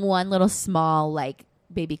 I have one little small like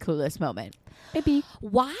baby clueless moment. Maybe.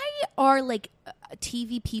 Why are like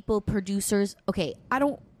TV people, producers? Okay, I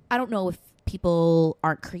don't know if people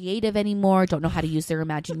aren't creative anymore, don't know how to use their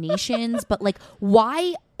imaginations, but like,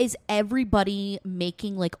 why is everybody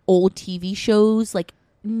making like old TV shows like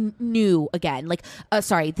new again? Like,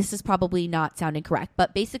 sorry, this is probably not sounding correct,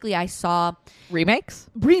 but basically, I saw Remakes.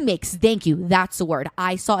 Thank you, that's the word.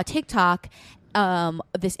 I saw a TikTok.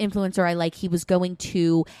 This influencer I like, he was going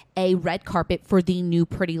to a red carpet for the new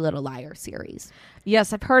Pretty Little Liars series.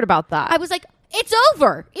 Yes, I've heard about that. I was like, it's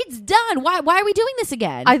over. It's done. Why are we doing this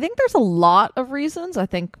again? I think there's a lot of reasons. I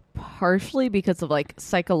think partially because of like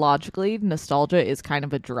psychologically, nostalgia is kind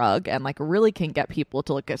of a drug and like really can get people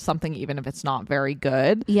to look at something even if it's not very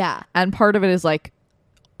good. Yeah. And part of it is like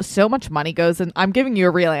so much money goes in. I'm giving you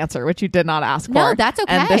a real answer, which you did not ask for. No, that's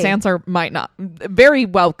okay. And this answer might not very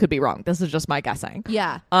well could be wrong. This is just my guessing.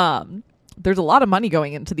 Yeah. There's a lot of money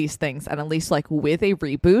going into these things, and at least like with a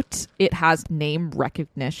reboot, it has name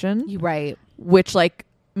recognition. You're right. Which like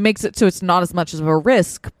makes it so it's not as much of a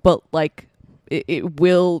risk, but like it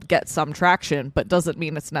will get some traction, but doesn't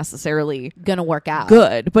mean it's necessarily Gonna work out.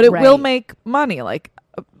 good. But it will Right. make money. Like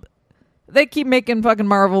they keep making fucking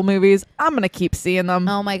Marvel movies. I'm gonna keep seeing them.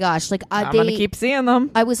 Oh my gosh. Like I'm gonna keep seeing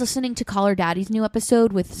them. I was listening to Call Her Daddy's new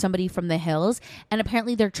episode with somebody from The Hills, and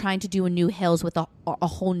apparently they're trying to do a new Hills with a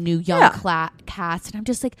whole new young cast, and I'm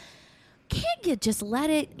just like, can't you just let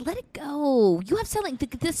it go? You have Selling,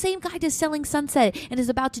 the same guy does Selling Sunset and is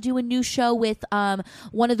about to do a new show with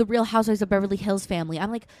one of the Real Housewives of Beverly Hills family.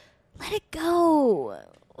 I'm like, let it go.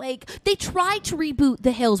 Like, they tried to reboot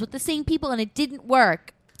The Hills with the same people and it didn't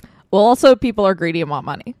work. Well, also people are greedy and want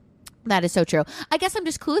money. That is so true. I guess I'm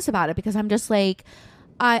just clueless about it because I'm just like,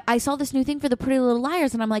 I saw this new thing for the Pretty Little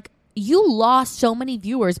Liars and I'm like, you lost so many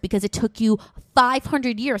viewers because it took you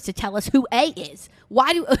 500 years to tell us who A is.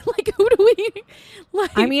 Why do, like, who do we,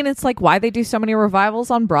 like. I mean, it's like why they do so many revivals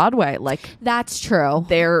on Broadway. Like, that's true.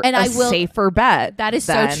 they're a safer bet. That is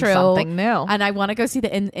so than true. Something new. And I want to go see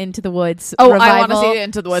the Into the Woods revival. revival. I want to see the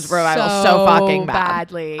Into the Woods revival so fucking bad.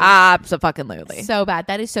 badly. Absolutely. So bad.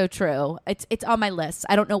 That is so true. It's on my list.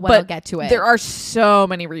 I don't know when I'll get to it. There are so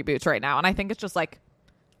many reboots right now. And I think it's just like,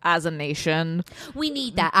 as a nation, we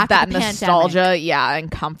need that after that the nostalgia, pandemic.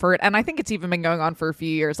 and comfort. And I think it's even been going on for a few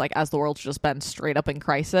years, like as the world's just been straight up in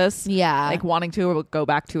crisis. Yeah, like wanting to go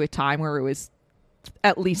back to a time where it was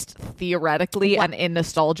at least theoretically and in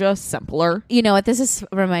nostalgia simpler. You know what this is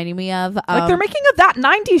reminding me of? Like they're making of that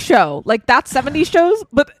 90s show, like that 70s shows,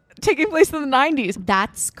 but taking place in the 90s.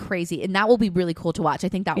 That's crazy, and that will be really cool to watch. I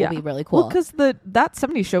think that will be really cool. Well, because that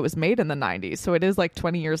 70s show was made in the 90s, so it is like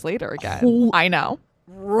 20 years later again. I know.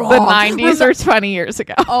 Wrong. The 90s are 20 years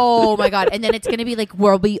ago. Oh my god! And then it's gonna be like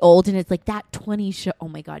we'll be old, and it's like that 20 show. Oh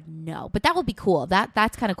my god, no! But that will be cool.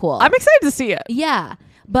 That's kind of cool. I'm excited to see it. Yeah,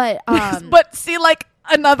 but but see like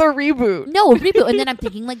another reboot. No, a reboot, and then I'm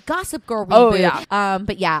thinking like Gossip Girl reboot. Oh yeah.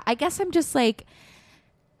 But yeah, I guess I'm just like.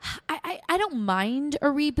 I don't mind a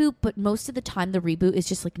reboot, but most of the time the reboot is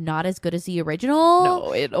just like not as good as the original.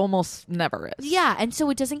 No, it almost never is. Yeah, and so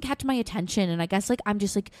it doesn't catch my attention, and I guess like I'm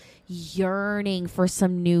just like yearning for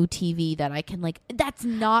some new TV that I can like. That's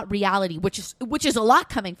not reality, which is a lot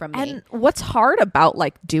coming from me. And what's hard about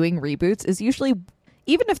like doing reboots is usually,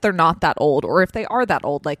 even if they're not that old, or if they are that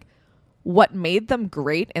old, like what made them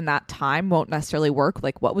great in that time won't necessarily work.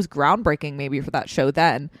 Like what was groundbreaking maybe for that show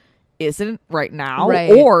then isn't right now,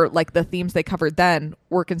 right. Or like the themes they covered then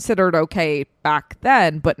were considered okay back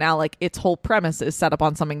then, but now like its whole premise is set up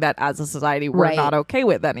on something that as a society we're right. not okay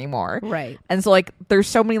with anymore, right? And so like there's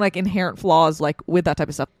so many like inherent flaws like with that type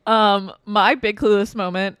of stuff. My big clueless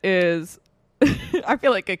moment is I feel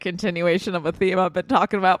like a continuation of a theme I've been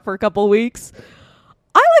talking about for a couple weeks.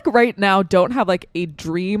 I like right now don't have like a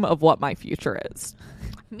dream of what my future is.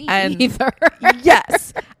 Me either. either.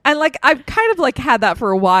 Yes. And like I've kind of like had that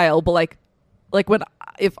for a while, but like when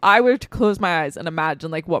if I were to close my eyes and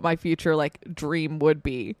imagine like what my future like dream would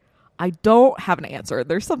be, I don't have an answer.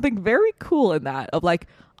 There's something very cool in that of like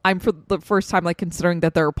I'm for the first time like considering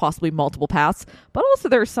that there are possibly multiple paths, but also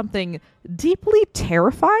there's something deeply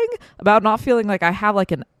terrifying about not feeling like I have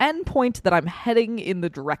like an end point that I'm heading in the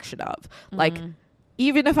direction of. Like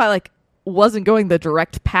even if I like wasn't going the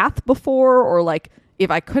direct path before, or like if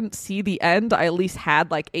I couldn't see the end, I at least had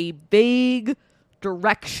like a vague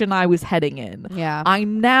direction I was heading in. Yeah.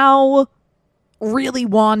 I'm now really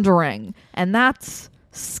wandering, and that's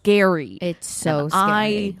scary. It's so And scary.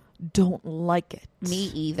 I don't like it.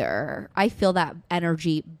 Me either. I feel that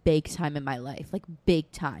energy big time in my life, like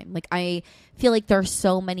big time. Like I feel like there's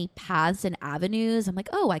so many paths and avenues. I'm like,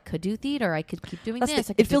 oh, I could do theater. I could keep doing That's this.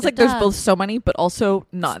 the- I could it feels do like there's da-da. both so many, but also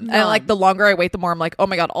none. None. And like the longer I wait, the more I'm like, oh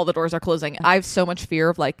my God, all the doors are closing. I have so much fear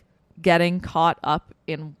of like getting caught up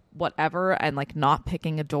in whatever and like not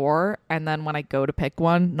picking a door. And then when I go to pick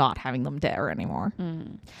one, not having them there anymore.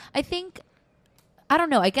 I think, I don't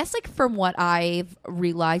know. I guess like from what I've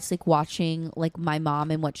realized, like watching like my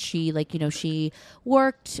mom and what she like, you know, she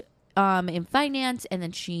worked in finance, and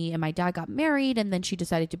then she and my dad got married, and then she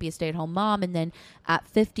decided to be a stay-at-home mom, and then at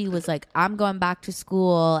 50 was like, I'm going back to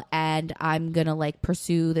school and I'm gonna like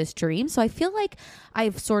pursue this dream. So I feel like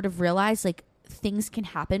I've sort of realized like things can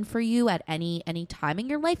happen for you at any time in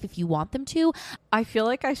your life if you want them to. I feel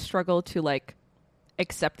like I struggle to like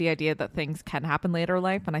accept the idea that things can happen later in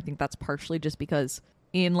life, and I think that's partially just because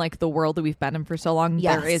in like the world that we've been in for so long,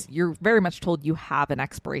 Yes. you're very much told you have an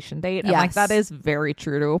expiration date, and like Yes. that is very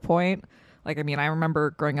true to a point. Like, I mean, I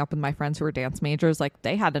remember growing up with my friends who were dance majors, like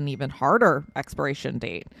they had an even harder expiration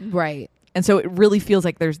date. Right. And so it really feels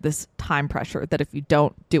like there's this time pressure that if you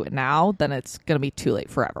don't do it now, then it's going to be too late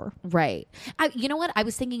forever. Right. You know what? I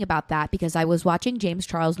was thinking about that because I was watching James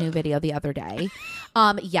Charles' new video the other day.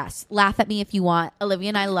 Yes, laugh at me if you want. Olivia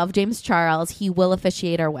and I love James Charles. He will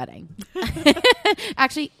officiate our wedding.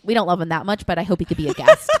 Actually, we don't love him that much, but I hope he could be a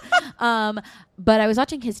guest. But I was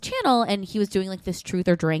watching his channel and he was doing like this truth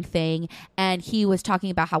or drink thing. And he was talking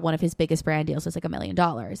about how one of his biggest brand deals was like $1 million.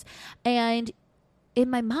 And in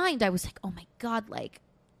my mind, I was like, oh my God, like,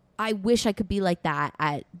 I wish I could be like that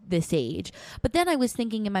at this age. But then I was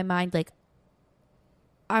thinking in my mind, like,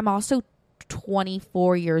 I'm also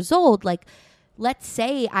 24 years old. Like, let's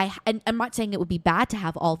say and I'm not saying it would be bad to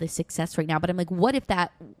have all this success right now, but I'm like, what if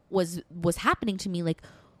that was happening to me? Like,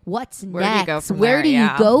 what's Where do you next? go from Where there? do you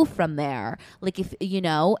Yeah. go from there? Like, if, you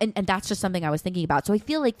know, and that's just something I was thinking about. So I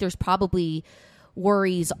feel like there's probably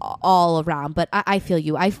worries all around, but I feel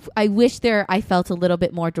you. I wish I felt a little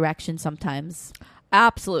bit more direction sometimes.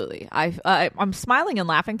 Absolutely. I'm smiling and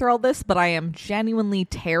laughing through all this, but I am genuinely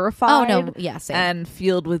terrified. Oh no, yeah, same. And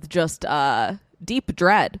filled with just deep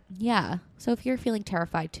dread. Yeah. So if you're feeling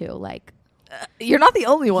terrified too, like, You're not the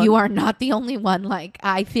only one. you are not the only one. Like,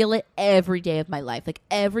 I feel it every day of my life. Like,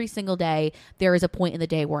 every single day, there is a point in the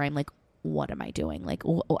day where I'm like, what am I doing? Like,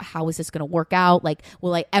 how is this going to work out? Like,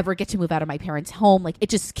 will I ever get to move out of my parents' home? Like, it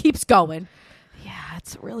just keeps going. Yeah,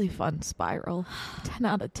 it's a really fun spiral. 10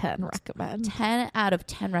 out of 10 recommend. 10 out of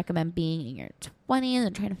 10 recommend being in your 20s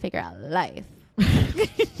and trying to figure out life.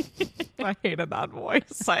 I hated that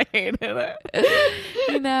voice. I hated it.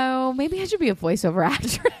 You know, maybe I should be a voiceover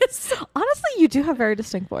actress. Honestly, you do have very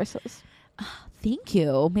distinct voices. Thank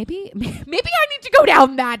you. Maybe I need to go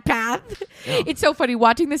down that path. Yeah. It's so funny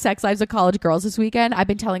watching the Sex Lives of College Girls this weekend. I've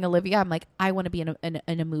been telling Olivia, I'm like, I want to be in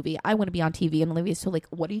a movie. I want to be on TV. And Olivia's so like,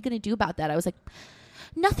 what are you going to do about that? I was like,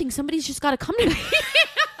 nothing. Somebody's just got to come to me.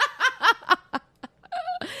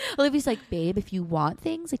 Olivia's like, babe, if you want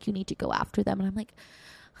things, like, you need to go after them. And I'm like,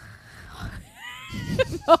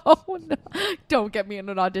 no, don't get me in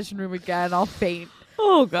an audition room again. I'll faint.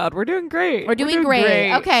 Oh, God, we're doing great. We're doing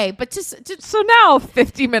great. Okay, but just So now,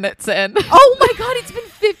 50 minutes in. oh my God, it's been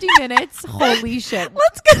 50 minutes. Holy shit.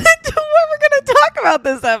 Let's get into what we're going to talk about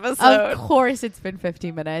this episode. Of course it's been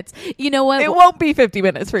 50 minutes. You know what? It won't be 50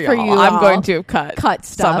 minutes for you. you I'm all. going to cut Stuff.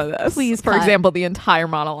 some of this. Please For cut. example, the entire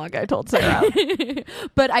monologue I told Sarah.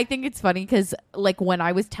 But I think it's funny because like when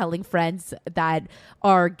I was telling friends that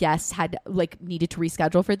our guests had like needed to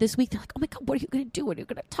reschedule for this week, they're like, oh my God, what are you going to do? What are you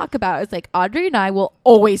going to talk about? I was like, Audrey and I will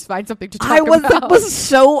always find something to talk I about. was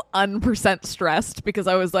so unpercent stressed because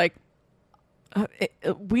I was like,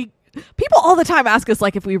 people all the time ask us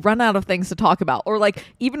like if we run out of things to talk about, or like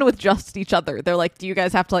even with just each other, they're like, do you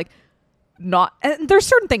guys have to like not? And there's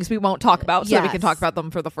certain things we won't talk about so that we can Yes. talk about them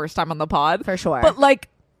for the first time on the pod, For sure. But like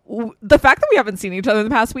the fact that we haven't seen each other in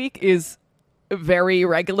the past week is very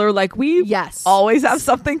regular. Like we Yes. always have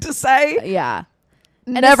something to say. Yeah.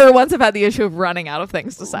 Never once have had the issue of running out of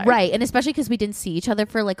things to say. Right. And especially because we didn't see each other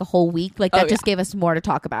for like a whole week. Like that Oh, just yeah. gave us more to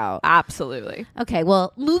talk about. Absolutely. Okay,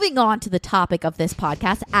 well, moving on to the topic of this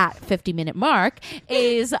podcast at 50-minute mark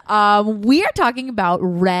is we are talking about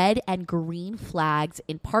red and green flags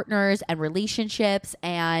in partners and relationships,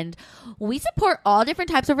 and we support all different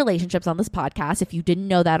types of relationships on this podcast if you didn't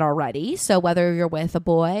know that already. So whether you're with a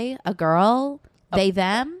boy, a girl, they,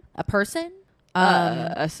 them, a person,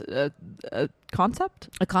 A concept.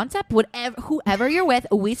 a concept, whoever you're with,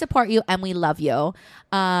 we support you and we love you.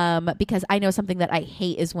 Because I know something that I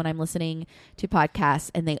hate is when I'm listening to podcasts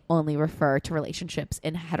and they only refer to relationships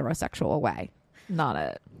in a heterosexual way. Not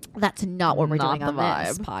it. That's not what we're Not doing on the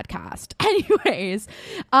this vibe. podcast. Anyways,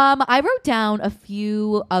 I wrote down a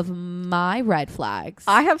few of my red flags.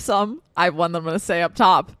 I have some. I have one that I'm going to say up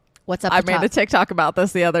top. What's up? I the made top? a TikTok about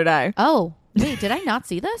this the other day. Oh, wait, did I not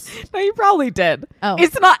see this? No, you probably did. Oh.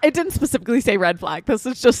 It's not. It didn't specifically say red flag. This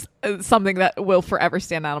is just something that will forever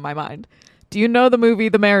stand out of my mind. Do you know the movie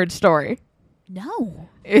The Marriage Story? No.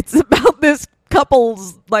 It's about this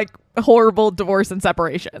couple's like horrible divorce and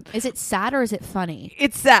separation. Is it sad or is it funny?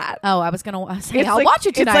 It's sad. Oh, I was gonna say It's I'll like- watch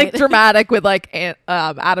it tonight. It's like dramatic with like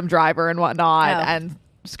Adam Driver and whatnot, Oh. and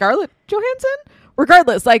Scarlett Johansson.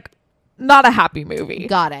 Regardless, like not a happy movie.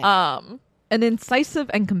 Got it. An incisive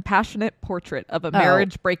and compassionate portrait of a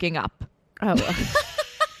marriage breaking up. Oh.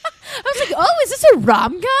 I was like, oh, is this a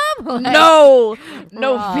rom-com? Like, No,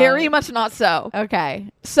 Wrong. very much not so. Okay.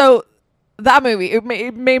 So that movie, it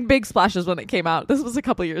made big splashes when it came out. This was a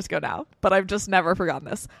couple years ago now, but I've just never forgotten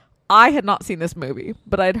this. I had not seen this movie,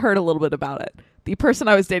 but I'd heard a little bit about it. The person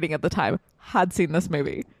I was dating at the time had seen this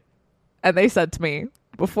movie. And they said to me,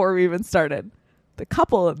 before we even started, the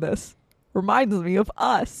couple in this reminds me of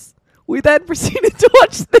us. We then proceeded to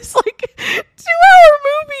watch this like 2-hour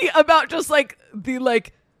movie about just like the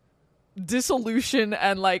like dissolution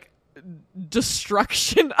and like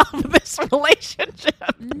destruction of this relationship.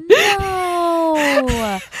 No.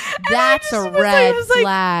 That's just a was like- red I was like,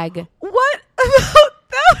 flag. What about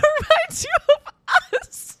that reminds you of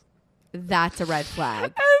us? That's a red flag.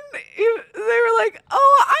 And they were like,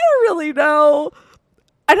 oh, I don't really know.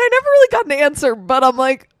 And I never really got an answer, but I'm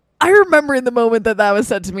like, I remember in the moment that was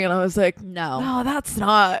said to me, and I was like, No, that's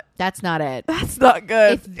not that's not good.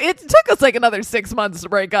 If- It took us like another 6 months to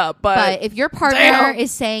break up, But if your partner Damn.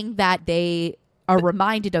 is saying that they are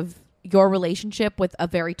reminded of your relationship with a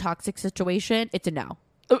very toxic situation, it's a no.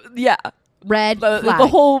 yeah, Red the flag.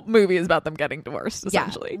 whole movie is about them getting divorced,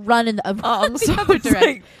 essentially. Yeah, run in the, run the So other it's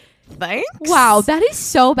direction. like, thanks. Wow, that is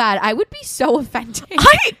so bad. I would be so offended.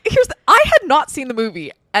 I had not seen the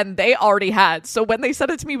movie, and they already had. So when they said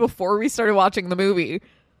it to me before we started watching the movie,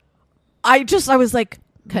 I was like,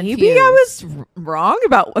 maybe I was wrong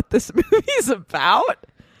about what this movie is about.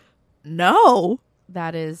 No,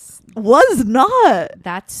 That's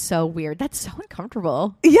so weird. That's so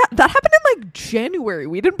uncomfortable. Yeah, that happened in like January.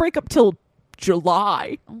 We didn't break up till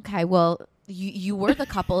July. Okay, well, you were the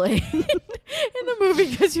couple in the movie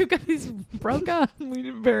because you guys broke up. We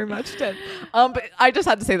very much did. But I just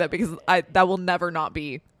had to say that because that will never not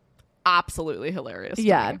be absolutely hilarious. to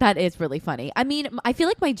Yeah, me. that is really funny. I mean, I feel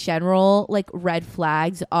like my general like red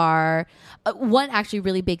flags are one actually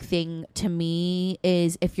really big thing to me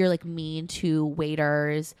is if you're like mean to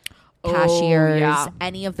waiters, cashiers, yeah.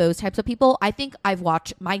 any of those types of people. I think I've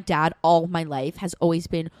watched my dad all my life has always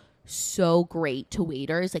been so great to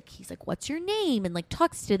waiters. Like he's like, "What's your name?" and like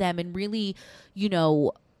talks to them and really,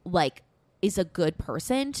 like is a good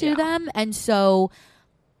person to Yeah. them. And so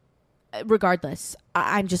regardless,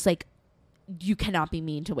 I'm just like, you cannot be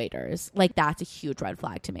mean to waiters. Like that's a huge red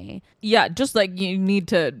flag to me. Yeah, just like you need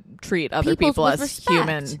to treat other People's people with as respect.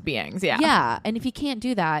 human beings. Yeah. Yeah. And if you can't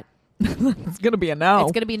do that, It's going to be a no.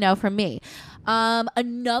 it's going to be no from me.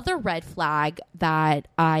 Another red flag that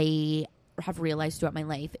I have realized throughout my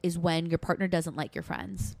life is when your partner doesn't like your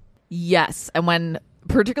friends. Yes. And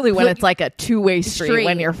particularly when it's like a two-way street,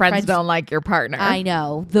 when your friends don't like your partner. I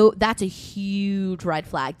know. Though that's a huge red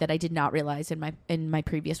flag that I did not realize in my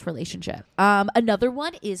previous relationship. Another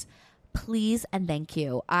one is please and thank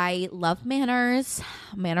you. I love manners.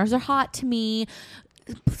 Manners are hot to me.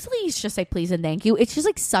 Please just say please and thank you. It's just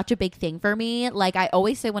like such a big thing for me. Like I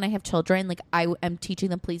always say when I have children, like I am teaching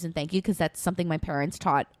them please and thank you because that's something my parents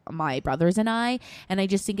taught my brothers and I. And I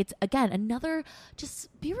just think it's, again, another, just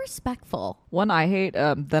be respectful. One I hate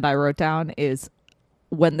that I wrote down is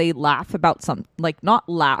when they laugh about something, like not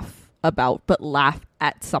laugh about, but laugh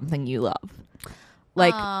at something you love.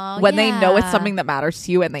 Like Oh, when they know it's yeah. something that matters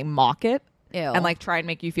to you and they mock it Ew. and like try and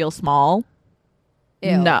make you feel small.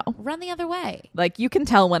 Ew. No. Run the other way. Like you can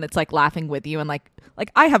tell when it's like laughing with you and like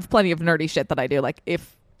I have plenty of nerdy shit that I do. Like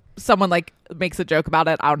if someone like makes a joke about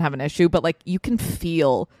it, I don't have an issue, but like you can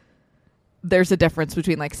feel there's a difference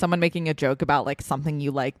between like someone making a joke about like something you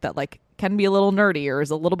like that like can be a little nerdy or is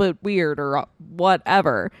a little bit weird or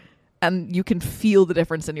whatever, and you can feel the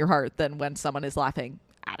difference in your heart than when someone is laughing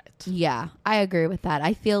at it. Yeah, I agree with that.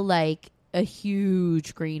 I feel like a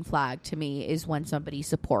huge green flag to me is when somebody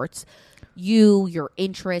supports you, your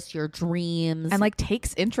interests, your dreams, And like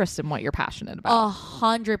takes interest in what you're passionate about.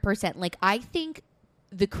 100%. Like I think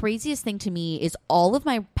the craziest thing to me is all of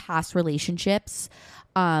my past relationships,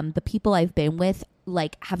 the people I've been with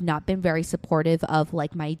like have not been very supportive of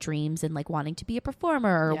like my dreams and like wanting to be a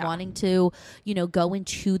performer or Yeah. wanting to, you know, go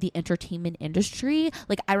into the entertainment industry.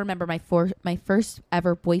 Like I remember my first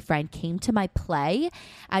ever boyfriend came to my play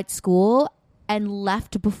at school and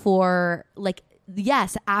left before, like,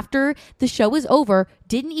 yes, after the show was over,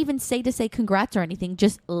 didn't even say congrats or anything,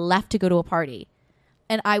 just left to go to a party.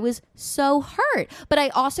 And I was so hurt. But I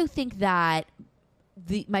also think that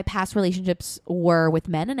my past relationships were with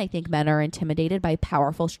men, and I think men are intimidated by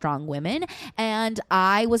powerful, strong women. And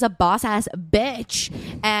I was a boss ass bitch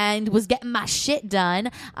and was getting my shit done.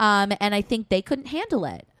 And I think they couldn't handle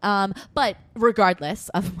it. But regardless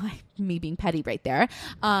of me being petty right there,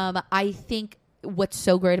 I think what's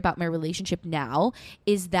so great about my relationship now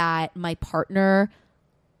is that my partner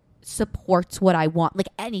supports what I want, like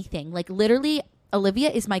anything, like literally. Olivia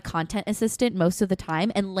is my content assistant most of the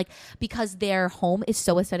time, and like because their home is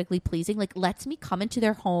so aesthetically pleasing, like lets me come into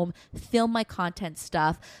their home, film my content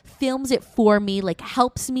stuff, films it for me, like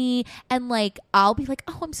helps me, and like I'll be like,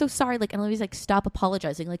 oh, I'm so sorry, like, and Olivia's like, stop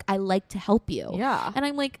apologizing, like I like to help you. Yeah. And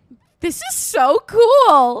I'm like, this is so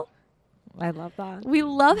cool. I love that. We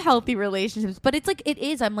love healthy relationships, but it's like, it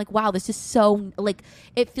is, I'm like, wow, this is so, like,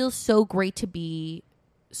 it feels so great to be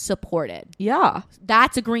supported. Yeah.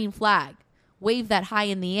 That's a green flag. Wave that high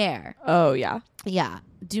in the air. Oh, yeah. Yeah.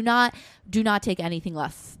 Do not take anything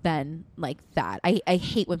less than like that. I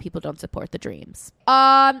hate when people don't support the dreams.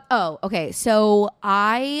 Oh, okay. So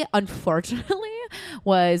I unfortunately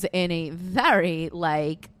was in a very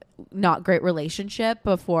like not great relationship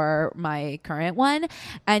before my current one.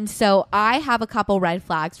 And so I have a couple red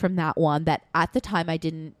flags from that one that at the time I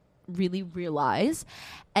didn't really realize.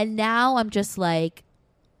 And now I'm just like,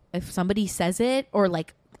 if somebody says it or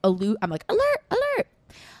like I'm like, alert.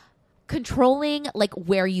 Controlling like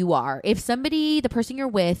where you are. If the person you're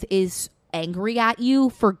with is angry at you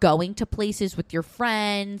for going to places with your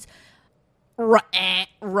friends,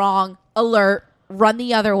 wrong, alert, run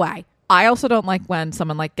the other way. I also don't like when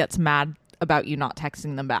someone like gets mad about you not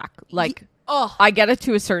texting them back. Like, Oh, I get it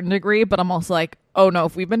to a certain degree, but I'm also like, oh no,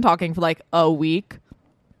 if we've been talking for like a week,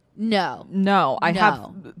 no. I No.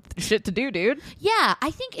 have shit to do, dude. Yeah,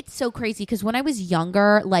 I think it's so crazy because when I was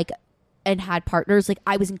younger, like, and had partners, like,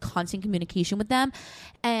 I was in constant communication with them.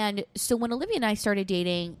 And so when Olivia and I started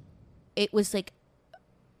dating, it was like,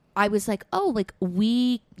 I was like, oh, like,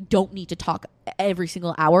 we don't need to talk every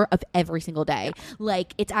single hour of every single day.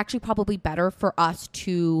 Like, it's actually probably better for us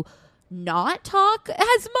to not talk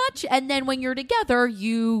as much. And then when you're together,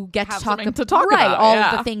 you get Have to talk, something to talk right, about, all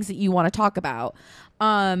yeah. of the things that you want to talk about.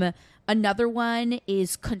 Another one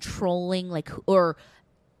is controlling, like, or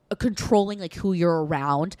controlling like who you're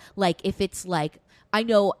around. Like if it's like, I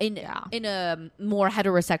know in a more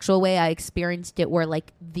heterosexual way, I experienced it where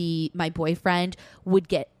like my boyfriend would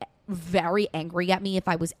get very angry at me if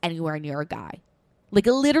I was anywhere near a guy. Like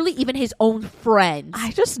literally even his own friends.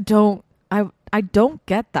 I just don't. I don't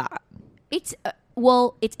get that. It's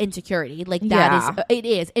well, it's insecurity. Like that is it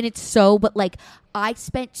is. And it's so, but like I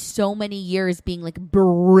spent so many years being like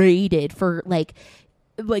berated for like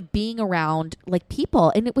being around like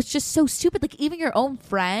people, and it was just so stupid. Like even your own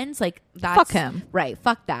friends, like that's Fuck him. Right,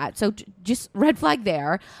 fuck that. So just red flag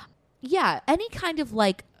there. Yeah, any kind of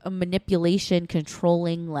like a manipulation,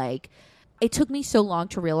 controlling, like it took me so long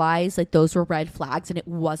to realize like those were red flags, and it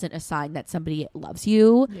wasn't a sign that somebody loves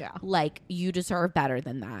you. Yeah. Like you deserve better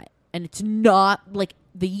than that. And it's not like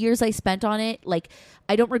the years I spent on it, like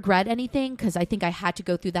I don't regret anything because I think I had to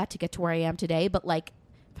go through that to get to where I am today. But like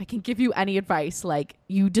if I can give you any advice, like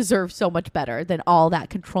you deserve so much better than all that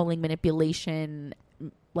controlling, manipulation,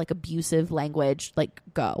 like abusive language. Like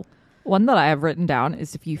go. One that I have written down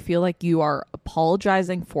is if you feel like you are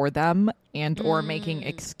apologizing for them and or making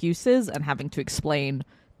excuses and having to explain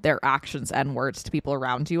their actions and words to people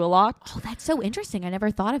around you a lot. Oh, that's so interesting. I never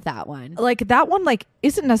thought of that one. Like that one like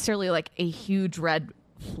isn't necessarily like a huge red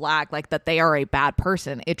flag like that they are a bad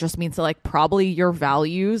person. It just means that like probably your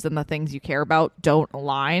values and the things you care about don't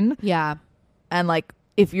align. Yeah. And like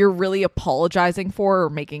if you're really apologizing for or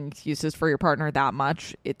making excuses for your partner that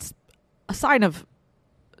much, it's a sign of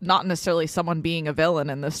not necessarily someone being a villain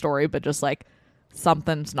in this story, but just like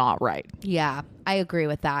something's not right. Yeah, I agree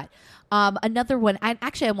with that. Another one, I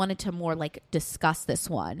wanted to more like discuss this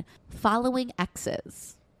one. Following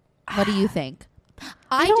exes. What do you think?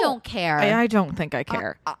 I don't care. I don't think I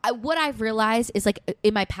care. What I've realized is like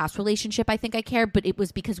in my past relationship, I think I cared, but it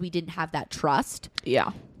was because we didn't have that trust.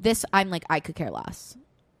 Yeah. This, I'm like, I could care less.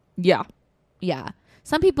 Yeah. Yeah.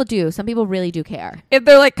 Some people do. Some people really do care. If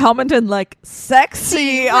they're like commenting like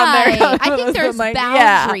sexy on Right. their I think there's like,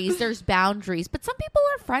 boundaries. There's boundaries. But some people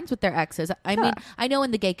are friends with their exes. I mean, I know in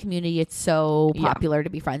the gay community it's so Yeah. popular to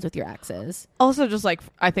be friends with your exes. Also, just like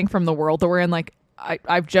I think from the world that we're in, like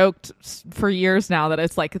I've joked for years now that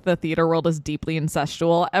it's like the theater world is deeply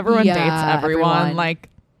incestual. Everyone Yeah, dates everyone. everyone. Like,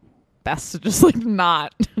 best to just like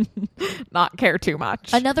not care too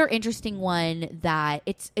much. Another interesting one that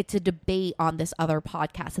it's a debate on this other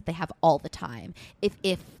podcast that they have all the time.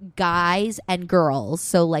 If guys and girls,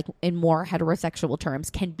 so like in more heterosexual terms,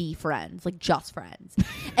 can be friends, like just friends,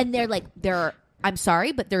 and they're I'm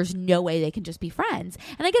sorry, but there's no way they can just be friends.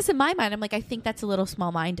 And I guess in my mind, I'm like, I think that's a little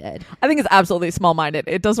small-minded. I think it's absolutely small-minded.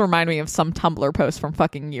 It does remind me of some Tumblr post from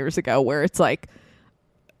fucking years ago where it's like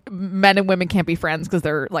men and women can't be friends because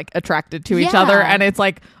they're like attracted to each Yeah. other, and it's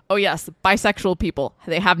like, oh yes, bisexual people,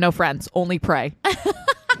 they have no friends, only prey.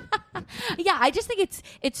 Yeah, I just think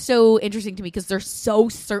it's so interesting to me because they're so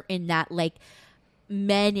certain that like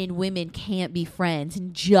men and women can't be friends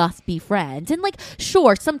and just be friends. And like,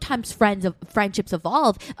 sure, sometimes friendships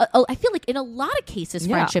evolve. I feel like in a lot of cases,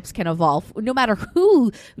 Yeah. friendships can evolve no matter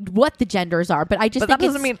what the genders are. But I just But think that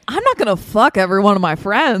doesn't mean I'm not gonna fuck every one of my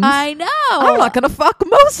friends. I know. I'm not gonna fuck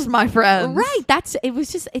most of my friends.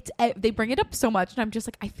 Right. They bring it up so much, and I'm just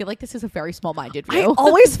like, I feel like this is a very small-minded I view.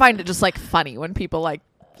 always find it just like funny when people like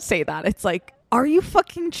say that. It's like, are you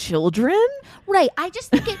fucking children? Right. I just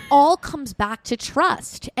think it all comes back to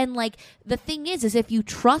trust. And like the thing is if you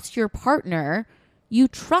trust your partner, you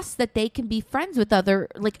trust that they can be friends with other,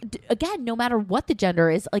 like, again, no matter what the gender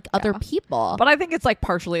is, like other people. But I think it's like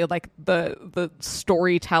partially like the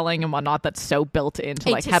storytelling and whatnot that's so built into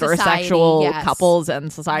like Into heterosexual society, yes. couples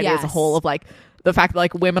and society as a Yes. whole, of like the fact that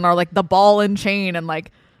like women are like the ball and chain, and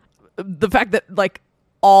like the fact that like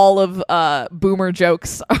all of boomer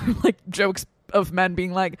jokes are like jokes of men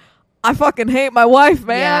being like, I fucking hate my wife,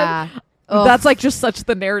 man. Yeah. Ugh. That's like just such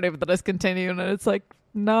the narrative that has continued, and it's like,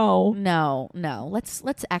 no. No. Let's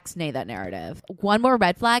ex-nay that narrative. One more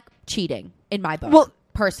red flag: cheating. In my book, Well-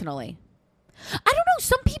 personally, I don't know.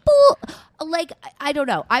 Some people like. I don't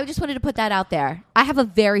know. I just wanted to put that out there. I have a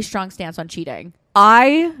very strong stance on cheating.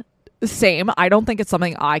 Same. I don't think it's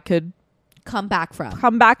something I could Come back from.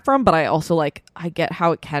 come back from, but I also like I get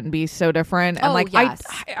how it can be so different, and Oh, like yes.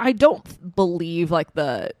 I don't believe like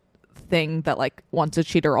the thing that like once a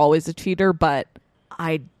cheater always a cheater, but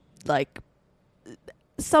I like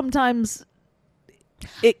sometimes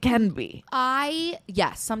it can be.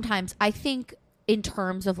 Yes, sometimes I think in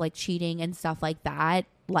terms of like cheating and stuff like that,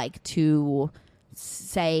 like to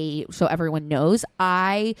say so everyone knows,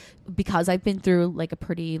 because I've been through like a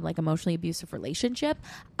pretty like emotionally abusive relationship,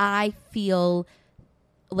 I feel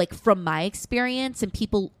like from my experience and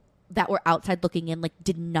people that were outside looking in like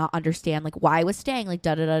did not understand like why I was staying, like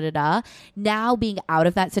da da da da da. Now being out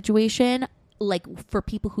of that situation, like for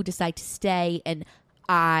people who decide to stay, and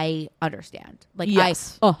I understand. Like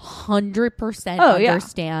Yes. I 100% Oh, yeah.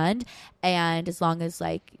 understand. And as long as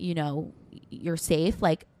like, you know, you're safe,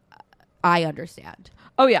 like I understand.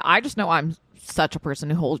 Oh yeah, I just know I'm such a person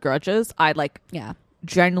who holds grudges. I like Yeah.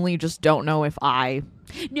 genuinely just don't know if I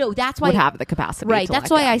No, that's why would have the capacity. right. to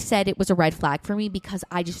That's let why go. I said it was a red flag for me, because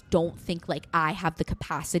I just don't think like I have the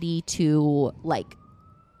capacity to like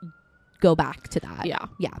go back to that. Yeah.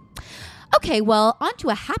 Yeah. Okay, well, on to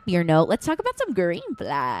a happier note. Let's talk about some green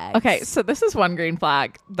flags. Okay, so this is one green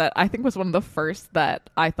flag that I think was one of the first that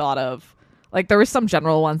I thought of. Like there were some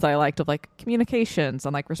general ones that I liked of like communications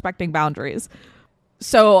and like respecting boundaries.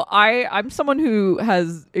 So I'm someone who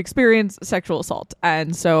has experienced sexual assault,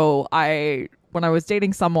 and so when I was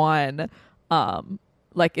dating someone,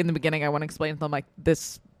 like in the beginning I want to explain to them like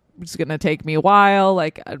this is gonna take me a while,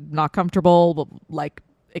 like I'm not comfortable, like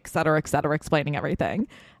et cetera, explaining everything.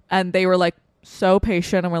 And they were like so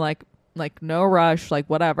patient and were like no rush, like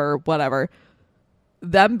whatever.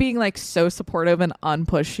 Them being like so supportive and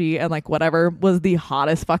unpushy and like whatever was the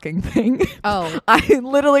hottest fucking thing. Oh. I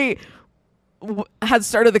literally had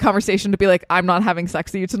started the conversation to be like, I'm not having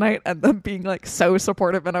sex with you tonight, and them being like so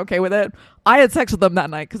supportive and okay with it. I had sex with them that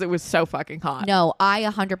night because it was so fucking hot. No, I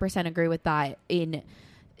 100% agree with that. In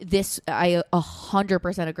this, I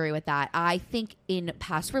 100% agree with that. I think in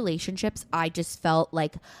past relationships, I just felt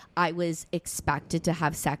like I was expected to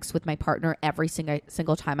have sex with my partner every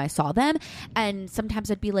single time I saw them. And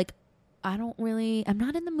sometimes I'd be like, I'm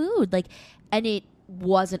not in the mood. Like, and it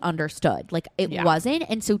wasn't understood. Like, it Yeah. wasn't.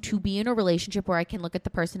 And so to be in a relationship where I can look at the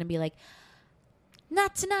person and be like,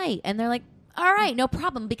 not tonight. And they're like, all right, no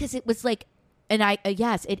problem. Because it was like, and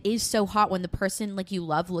yes, it is so hot when the person like you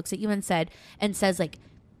love looks at you and says like,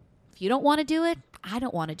 if you don't want to do it, I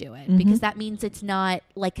don't want to do it because that means it's not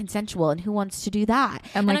like consensual, and who wants to do that?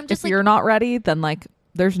 And like, I'm just if you're not ready, then like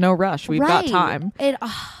there's no rush. We've got time.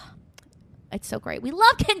 It's so great. We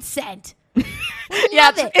love consent.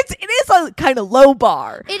 Yeah, it is a kind of low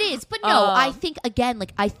bar. It is, but no, I think again,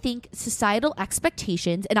 like I think societal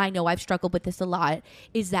expectations, and I know I've struggled with this a lot,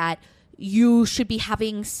 is that you should be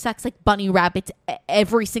having sex like bunny rabbits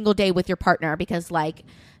every single day with your partner because like,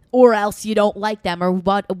 or else you don't like them or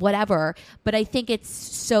whatever. But I think it's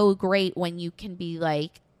so great when you can be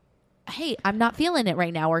like, hey, I'm not feeling it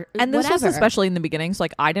right now, or and this whatever. was especially in the beginning, so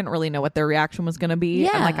like I didn't really know what their reaction was going to be,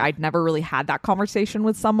 and like I'd never really had that conversation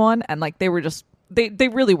with someone, and like they were just they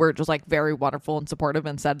really were just like very wonderful and supportive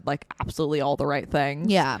and said like absolutely all the right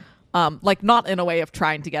things. Yeah. Like not in a way of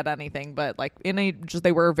trying to get anything, but like in a just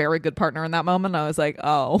they were a very good partner in that moment. I was like,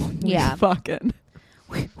 oh yeah, fucking.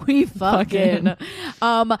 We fucking.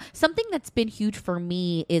 Something that's been huge for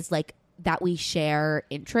me is like that we share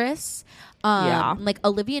interests. Like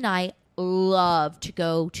Olivia and I love to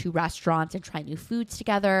go to restaurants and try new foods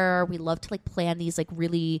together. We love to like plan these like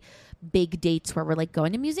really big dates where we're like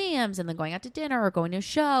going to museums and then going out to dinner or going to a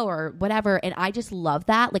show or whatever. And I just love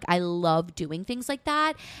that. Like I love doing things like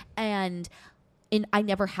that. And I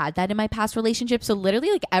never had that in my past relationship. So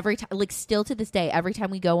literally like every time, like still to this day, every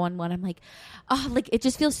time we go on one, I'm like, oh, like it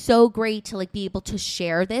just feels so great to like be able to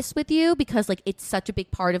share this with you because like it's such a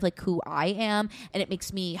big part of like who I am. And it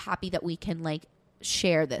makes me happy that we can like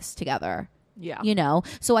share this together. Yeah. You know?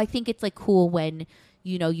 So I think it's like cool when,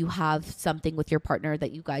 you know, you have something with your partner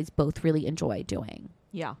that you guys both really enjoy doing.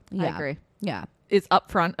 Yeah. I agree. Yeah. Is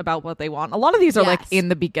upfront about what they want. A lot of these are like Yes. in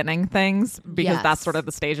the beginning things because Yes. that's sort of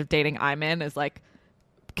the stage of dating I'm in is like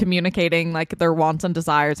communicating like their wants and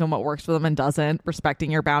desires and what works for them and doesn't,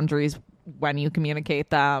 respecting your boundaries when you communicate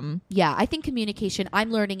them. Yeah, I think communication,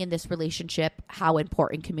 I'm learning in this relationship how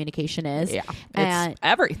important communication is. Yeah. And it's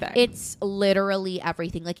everything. It's literally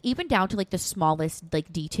everything. Like even down to like the smallest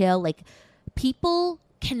like detail, like people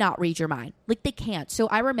cannot read your mind. Like they can't. So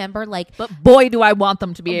I remember like, but boy do I want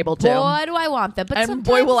them to be able to. boy do I want them. But and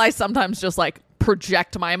boy will I sometimes just like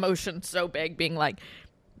project my emotions so big being like,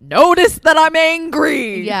 notice that I'm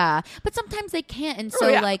angry. Yeah. But sometimes they can't. And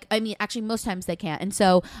so like, I mean, actually most times they can't. And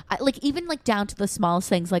so like even like down to the smallest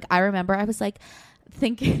things, like I remember I was like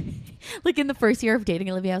thinking like in the first year of dating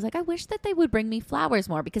Olivia, I was like, I wish that they would bring me flowers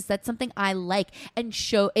more because that's something I like and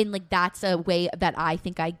show. And like, that's a way that I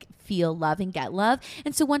think I feel love and get love.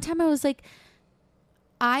 And so one time I was like,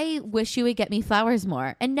 I wish you would get me flowers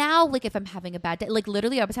more. And now, like, if I'm having a bad day, like,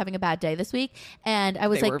 literally, I was having a bad day this week, and I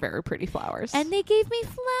was they like, were very pretty flowers, and they gave me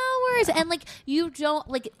flowers, and like, you don't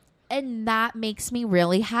like, and that makes me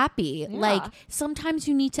really happy. Yeah. Like, sometimes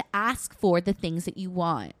you need to ask for the things that you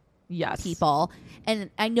want, yes, people,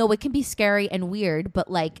 and I know it can be scary and weird,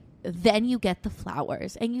 but like, then you get the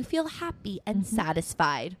flowers, and you feel happy and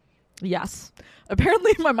satisfied. Yes.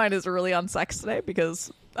 Apparently, my mind is really on sex today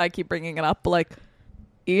because I keep bringing it up. But like,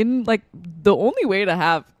 in like the only way to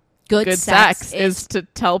have good sex is to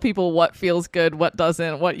tell people what feels good, what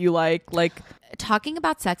doesn't, what you like. Like talking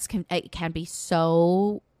about sex can be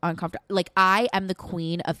so uncomfortable. Like I am the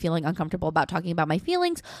queen of feeling uncomfortable about talking about my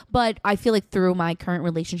feelings, but I feel like through my current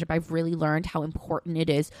relationship, I've really learned how important it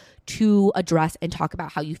is to address and talk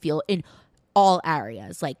about how you feel in all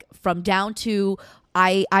areas, like from down to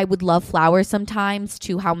I would love flowers sometimes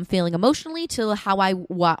to how I'm feeling emotionally to how I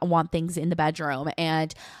want things in the bedroom.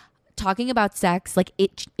 And talking about sex, like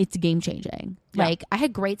it's game changing. Yeah. Like I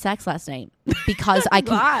had great sex last night because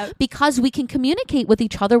Glad. because we can communicate with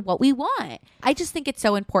each other what we want. I just think it's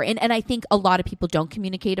so important. And I think a lot of people don't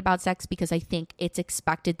communicate about sex because I think it's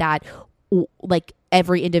expected that like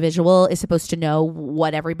every individual is supposed to know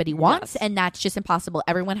what everybody wants, and that's just impossible.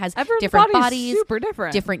 Everyone has different bodies, super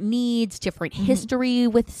different needs, different history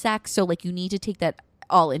with sex. So like you need to take that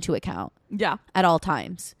all into account at all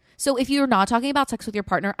times. So if you're not talking about sex with your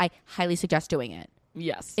partner, I highly suggest doing it.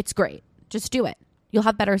 Yes. It's great. Just do it. You'll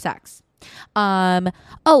have better sex.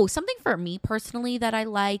 Something for me personally that I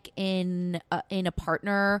like in a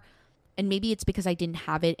partner, and maybe it's because I didn't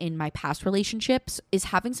have it in my past relationships, is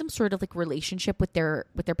having some sort of like relationship with their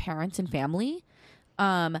parents and family.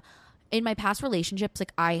 In my past relationships,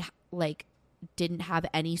 like I like didn't have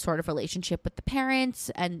any sort of relationship with the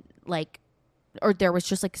parents, and like, or there was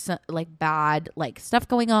just like bad like stuff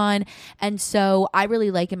going on. And so I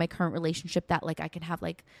really like in my current relationship that like I can have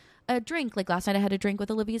like a drink. Like last night I had a drink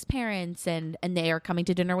with Olivia's parents, and they are coming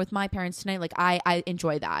to dinner with my parents tonight. Like I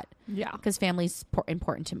enjoy that. Yeah. Because family's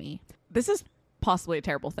important to me. This is possibly a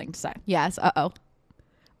terrible thing to say. Yes.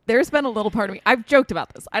 There's been a little part of me. I've joked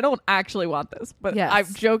about this. I don't actually want this, but Yes.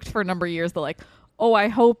 I've joked for a number of years that like, oh, I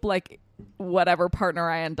hope like whatever partner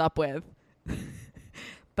I end up with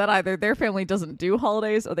that either their family doesn't do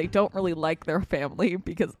holidays or they don't really like their family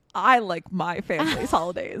because I like my family's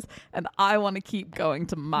holidays and I want to keep going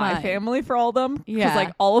to my family for all of them. Because Yeah.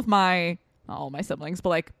 like all my siblings, but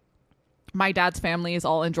like my dad's family is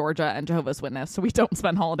all in Georgia and Jehovah's Witness, so we don't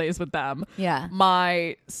spend holidays with them. Yeah.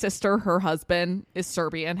 My sister, her husband is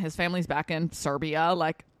Serbian. His family's back in Serbia.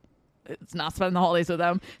 Like, it's not spending the holidays with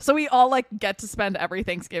them. So we all like get to spend every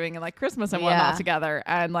Thanksgiving and like Christmas and whatnot Yeah. together.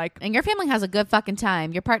 And like, And your family has a good fucking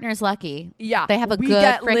time. Your partner is lucky. yeah, They have a we good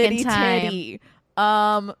get freaking litty time. titty.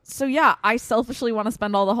 So yeah, I selfishly want to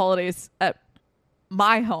spend all the holidays at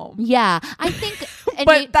my home. Yeah. I think. and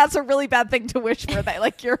But you- that's a really bad thing to wish for, that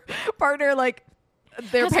like your partner, like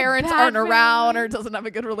their Has a parents bad aren't around or doesn't have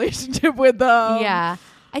a good relationship with them. yeah.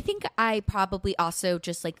 I think I probably also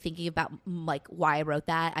just like thinking about like why I wrote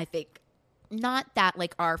that. I think not that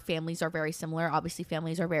like our families are very similar. Obviously,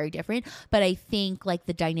 families are very different. But I think like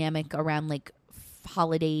the dynamic around like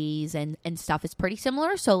holidays and stuff is pretty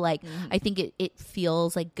similar. So like I think it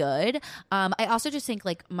feels like good. I also just think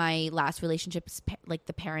like my last relationships, like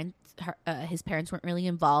the parents, his parents weren't really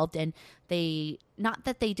involved, and they, not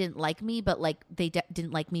that they didn't like me, but like they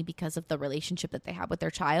didn't like me because of the relationship that they had with their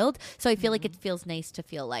child. So I feel like it feels nice to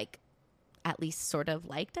feel like at least sort of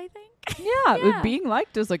liked, I think. Yeah, being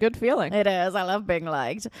liked is a good feeling. It is. I love being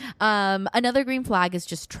liked. Another green flag is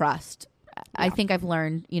just trust. I think I've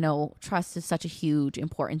learned, trust is such a huge,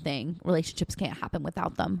 important thing. Relationships can't happen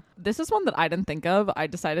without them. This is one that I didn't think of. I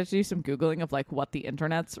decided to do some Googling of like what the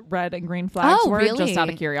internet's red and green flags Oh, were, really? just out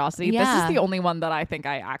of curiosity. Yeah. This is the only one that I think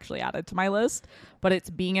I actually added to my list, but it's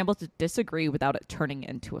being able to disagree without it turning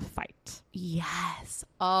into a fight. Yes.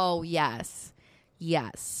 Oh, yes.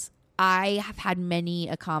 Yes. I have had many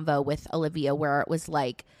a convo with Olivia where it was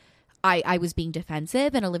like, I was being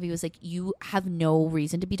defensive and Olivia was like, you have no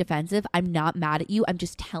reason to be defensive. I'm not mad at you. I'm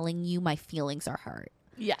just telling you my feelings are hurt.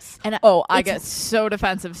 Yes. And I it's- get so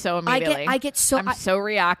defensive so immediately. I get so I'm so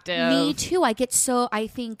reactive. Me too. I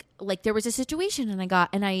think like there was a situation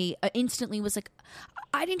and I instantly was like,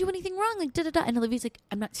 I didn't do anything wrong. Like, da da da. And Olivia's like,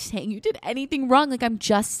 I'm not saying you did anything wrong. Like, I'm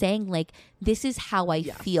just saying, like, this is how I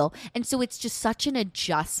feel. And so it's just such an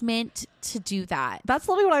adjustment to do that. That's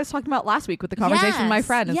literally what I was talking about last week with the conversation with my Yes,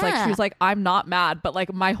 friend. It's like, yeah. she was like, I'm not mad, but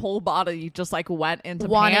like my whole body just like went into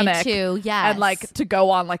Wanted panic. to, yes. And like to go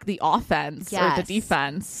on like the offense or the Yes.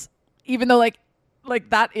 defense. Even though like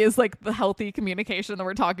that is like the healthy communication that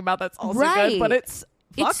we're talking about. That's also Right. good, but it's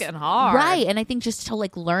fucking hard. Right. And I think just to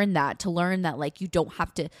like learn that like you don't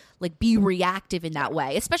have to like be reactive in that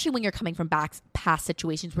way, especially when you're coming from past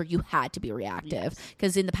situations where you had to be reactive.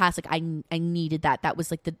 Because in the past, like I needed that. That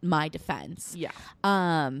was like my defense. Yeah.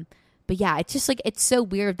 But yeah, it's just like, it's so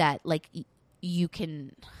weird that like you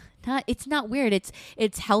can not, it's not weird.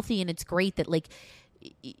 It's healthy and it's great that like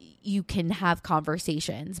you can have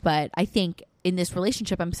conversations. But I think in this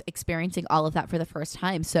relationship, I'm experiencing all of that for the first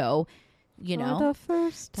time. So, For the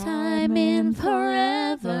first time in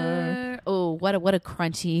forever. Oh, what a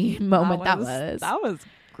crunchy moment that was. That was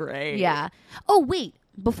great. Yeah. Oh, wait.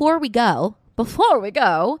 Before we go,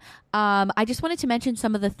 I just wanted to mention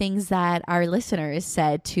some of the things that our listeners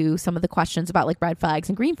said to some of the questions about like red flags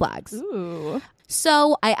and green flags. Ooh.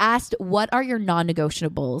 So I asked, what are your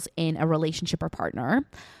non-negotiables in a relationship or partner?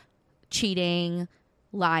 Cheating,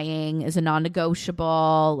 lying is a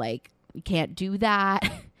non-negotiable. Like, you can't do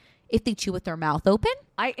that. If they chew with their mouth open.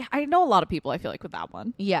 I know a lot of people, I feel like, with that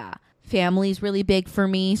one. Yeah. Family's really big for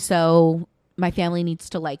me. So my family needs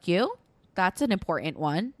to like you. That's an important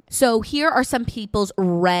one. So here are some people's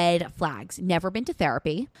red flags. Never been to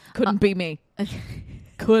therapy. Couldn't be me.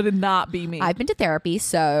 Could not be me. I've been to therapy,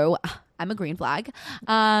 so I'm a green flag.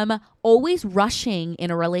 Always rushing in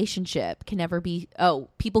a relationship can never be. Oh,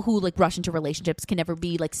 people who like rush into relationships can never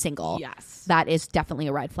be like single. Yes. That is definitely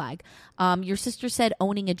a red flag. Your sister said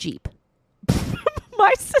owning a Jeep.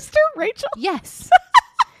 My sister, Rachel. Yes.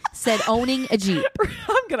 Said owning a Jeep.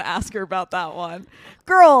 I'm going to ask her about that one.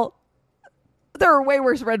 Girl, there are way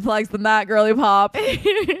worse red flags than that, girly pop.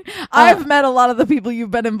 I've met a lot of the people you've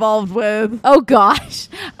been involved with. Oh gosh.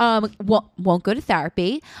 Won't go to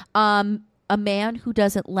therapy. A man who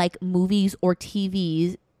doesn't like movies or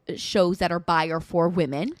TV shows that are by or for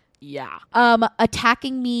women. Yeah.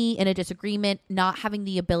 Attacking me in a disagreement, not having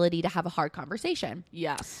the ability to have a hard conversation.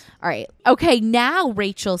 Yes. All right. Okay, now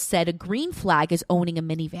Rachel said a green flag is owning a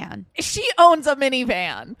minivan. She owns a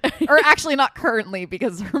minivan. Or actually not currently,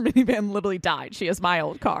 because her minivan literally died. She has my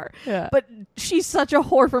old car. Yeah. But she's such a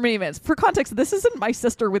whore for minivans. For context, this isn't my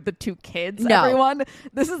sister with the 2 kids, No. everyone.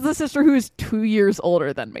 This is the sister who is 2 years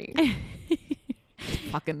older than me.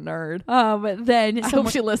 Fucking nerd. Then I hope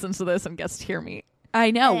she listens to this and gets to hear me.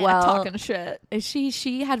 I know. Well, talking shit.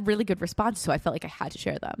 She had really good responses, so I felt like I had to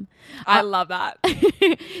share them. I love that.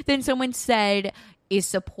 Then someone said, is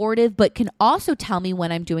supportive, but can also tell me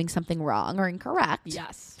when I'm doing something wrong or incorrect.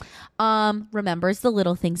 Yes. Remembers the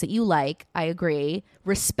little things that you like. I agree.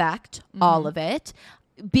 Respect all of it.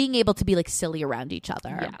 Being able to be like silly around each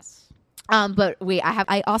other. Yes. But wait,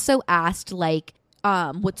 I also asked like,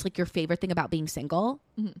 what's like your favorite thing about being single?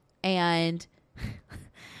 And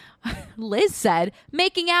Liz said,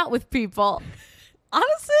 making out with people.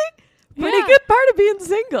 Honestly, pretty Yeah. good part of being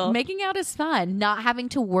single. Making out is fun. Not having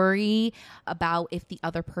to worry about if the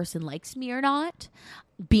other person likes me or not.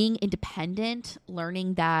 Being independent,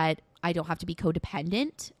 learning that I don't have to be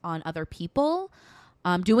codependent on other people.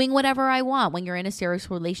 Doing whatever I want. When you're in a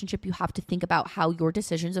serious relationship, you have to think about how your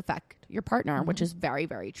decisions affect your partner, which is very,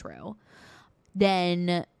 very true.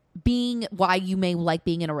 Then being why you may like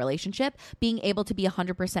being in a relationship, being able to be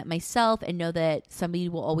 100% myself and know that somebody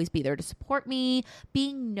will always be there to support me,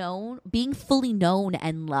 being fully known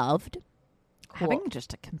and loved. Cool. Having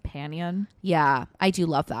just a companion. Yeah, I do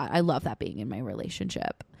love that. I love that being in my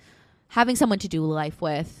relationship. Having someone to do life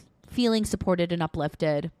with, feeling supported and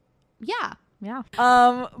uplifted. Yeah. Yeah.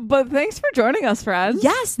 But thanks for joining us, friends.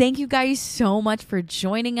 Yes, thank you guys so much for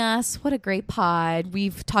joining us. What a great pod.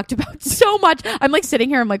 We've talked about so much. I'm like sitting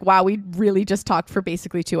here, I'm like, wow, we really just talked for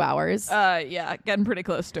basically 2 hours. Yeah, getting pretty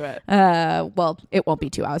close to it. Well, it won't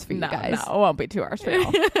be 2 hours for you guys. No, it won't be 2 hours for you.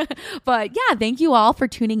 But yeah, thank you all for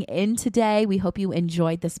tuning in today. We hope you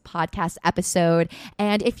enjoyed this podcast episode.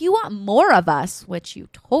 And if you want more of us, which you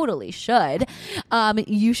totally should,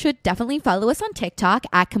 you should definitely follow us on TikTok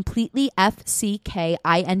at CompletelyFCKING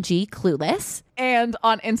Clueless. And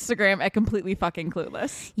on Instagram at Completely Fucking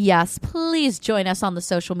Clueless. Yes, please join us on the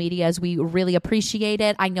social medias. We really appreciate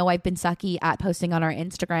it. I know I've been sucky at posting on our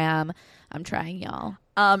Instagram. I'm trying, y'all.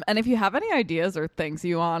 And if you have any ideas or things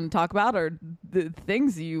you want to talk about or the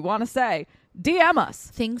things you want to say, DM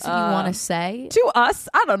us. Things you want to say? To us.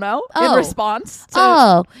 I don't know. In Oh. response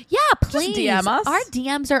to... Yeah, please. DM us. Our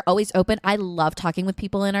DMs are always open. I love talking with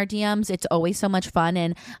people in our DMs. It's always so much fun.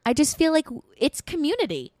 And I just feel like it's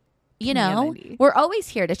community. You know, Community. we're always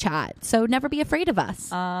here to chat. So never be afraid of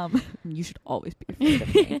us. You should always be afraid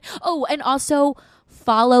of me. Oh, and also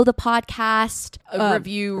follow the podcast.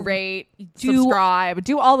 Review, rate, do- subscribe,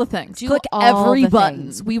 do all the things. Do Click all every the button.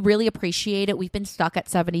 things. We really appreciate it. We've been stuck at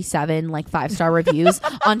 77 like 5-star reviews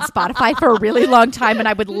on Spotify for a really long time, and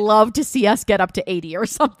I would love to see us get up to 80 or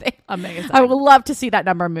something. Amazing. I would love to see that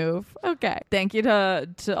number move. Okay. Thank you to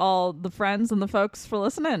all the friends and the folks for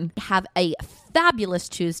listening. Have a fabulous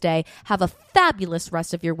Tuesday. Have a fabulous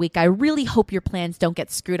rest of your week. I really hope your plans don't get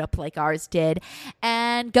screwed up like ours did.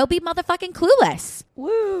 And go be motherfucking clueless.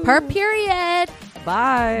 Woo. Per period.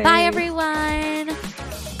 Bye. Bye, everyone.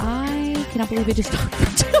 I cannot believe we just talked for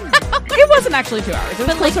 2 hours. It wasn't actually 2 hours. It was But,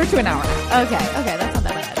 like- closer to an hour. Okay, that's not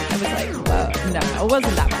that bad. I was like, whoa. No, it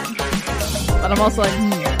wasn't that bad. But I'm also like,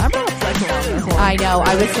 I'm not psycho on this one. I know.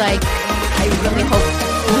 I was like, I really hope.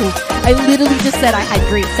 Ooh, I literally just said I had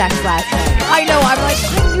great sex last night. I know. I'm like,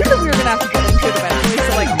 I knew that we were going to have to get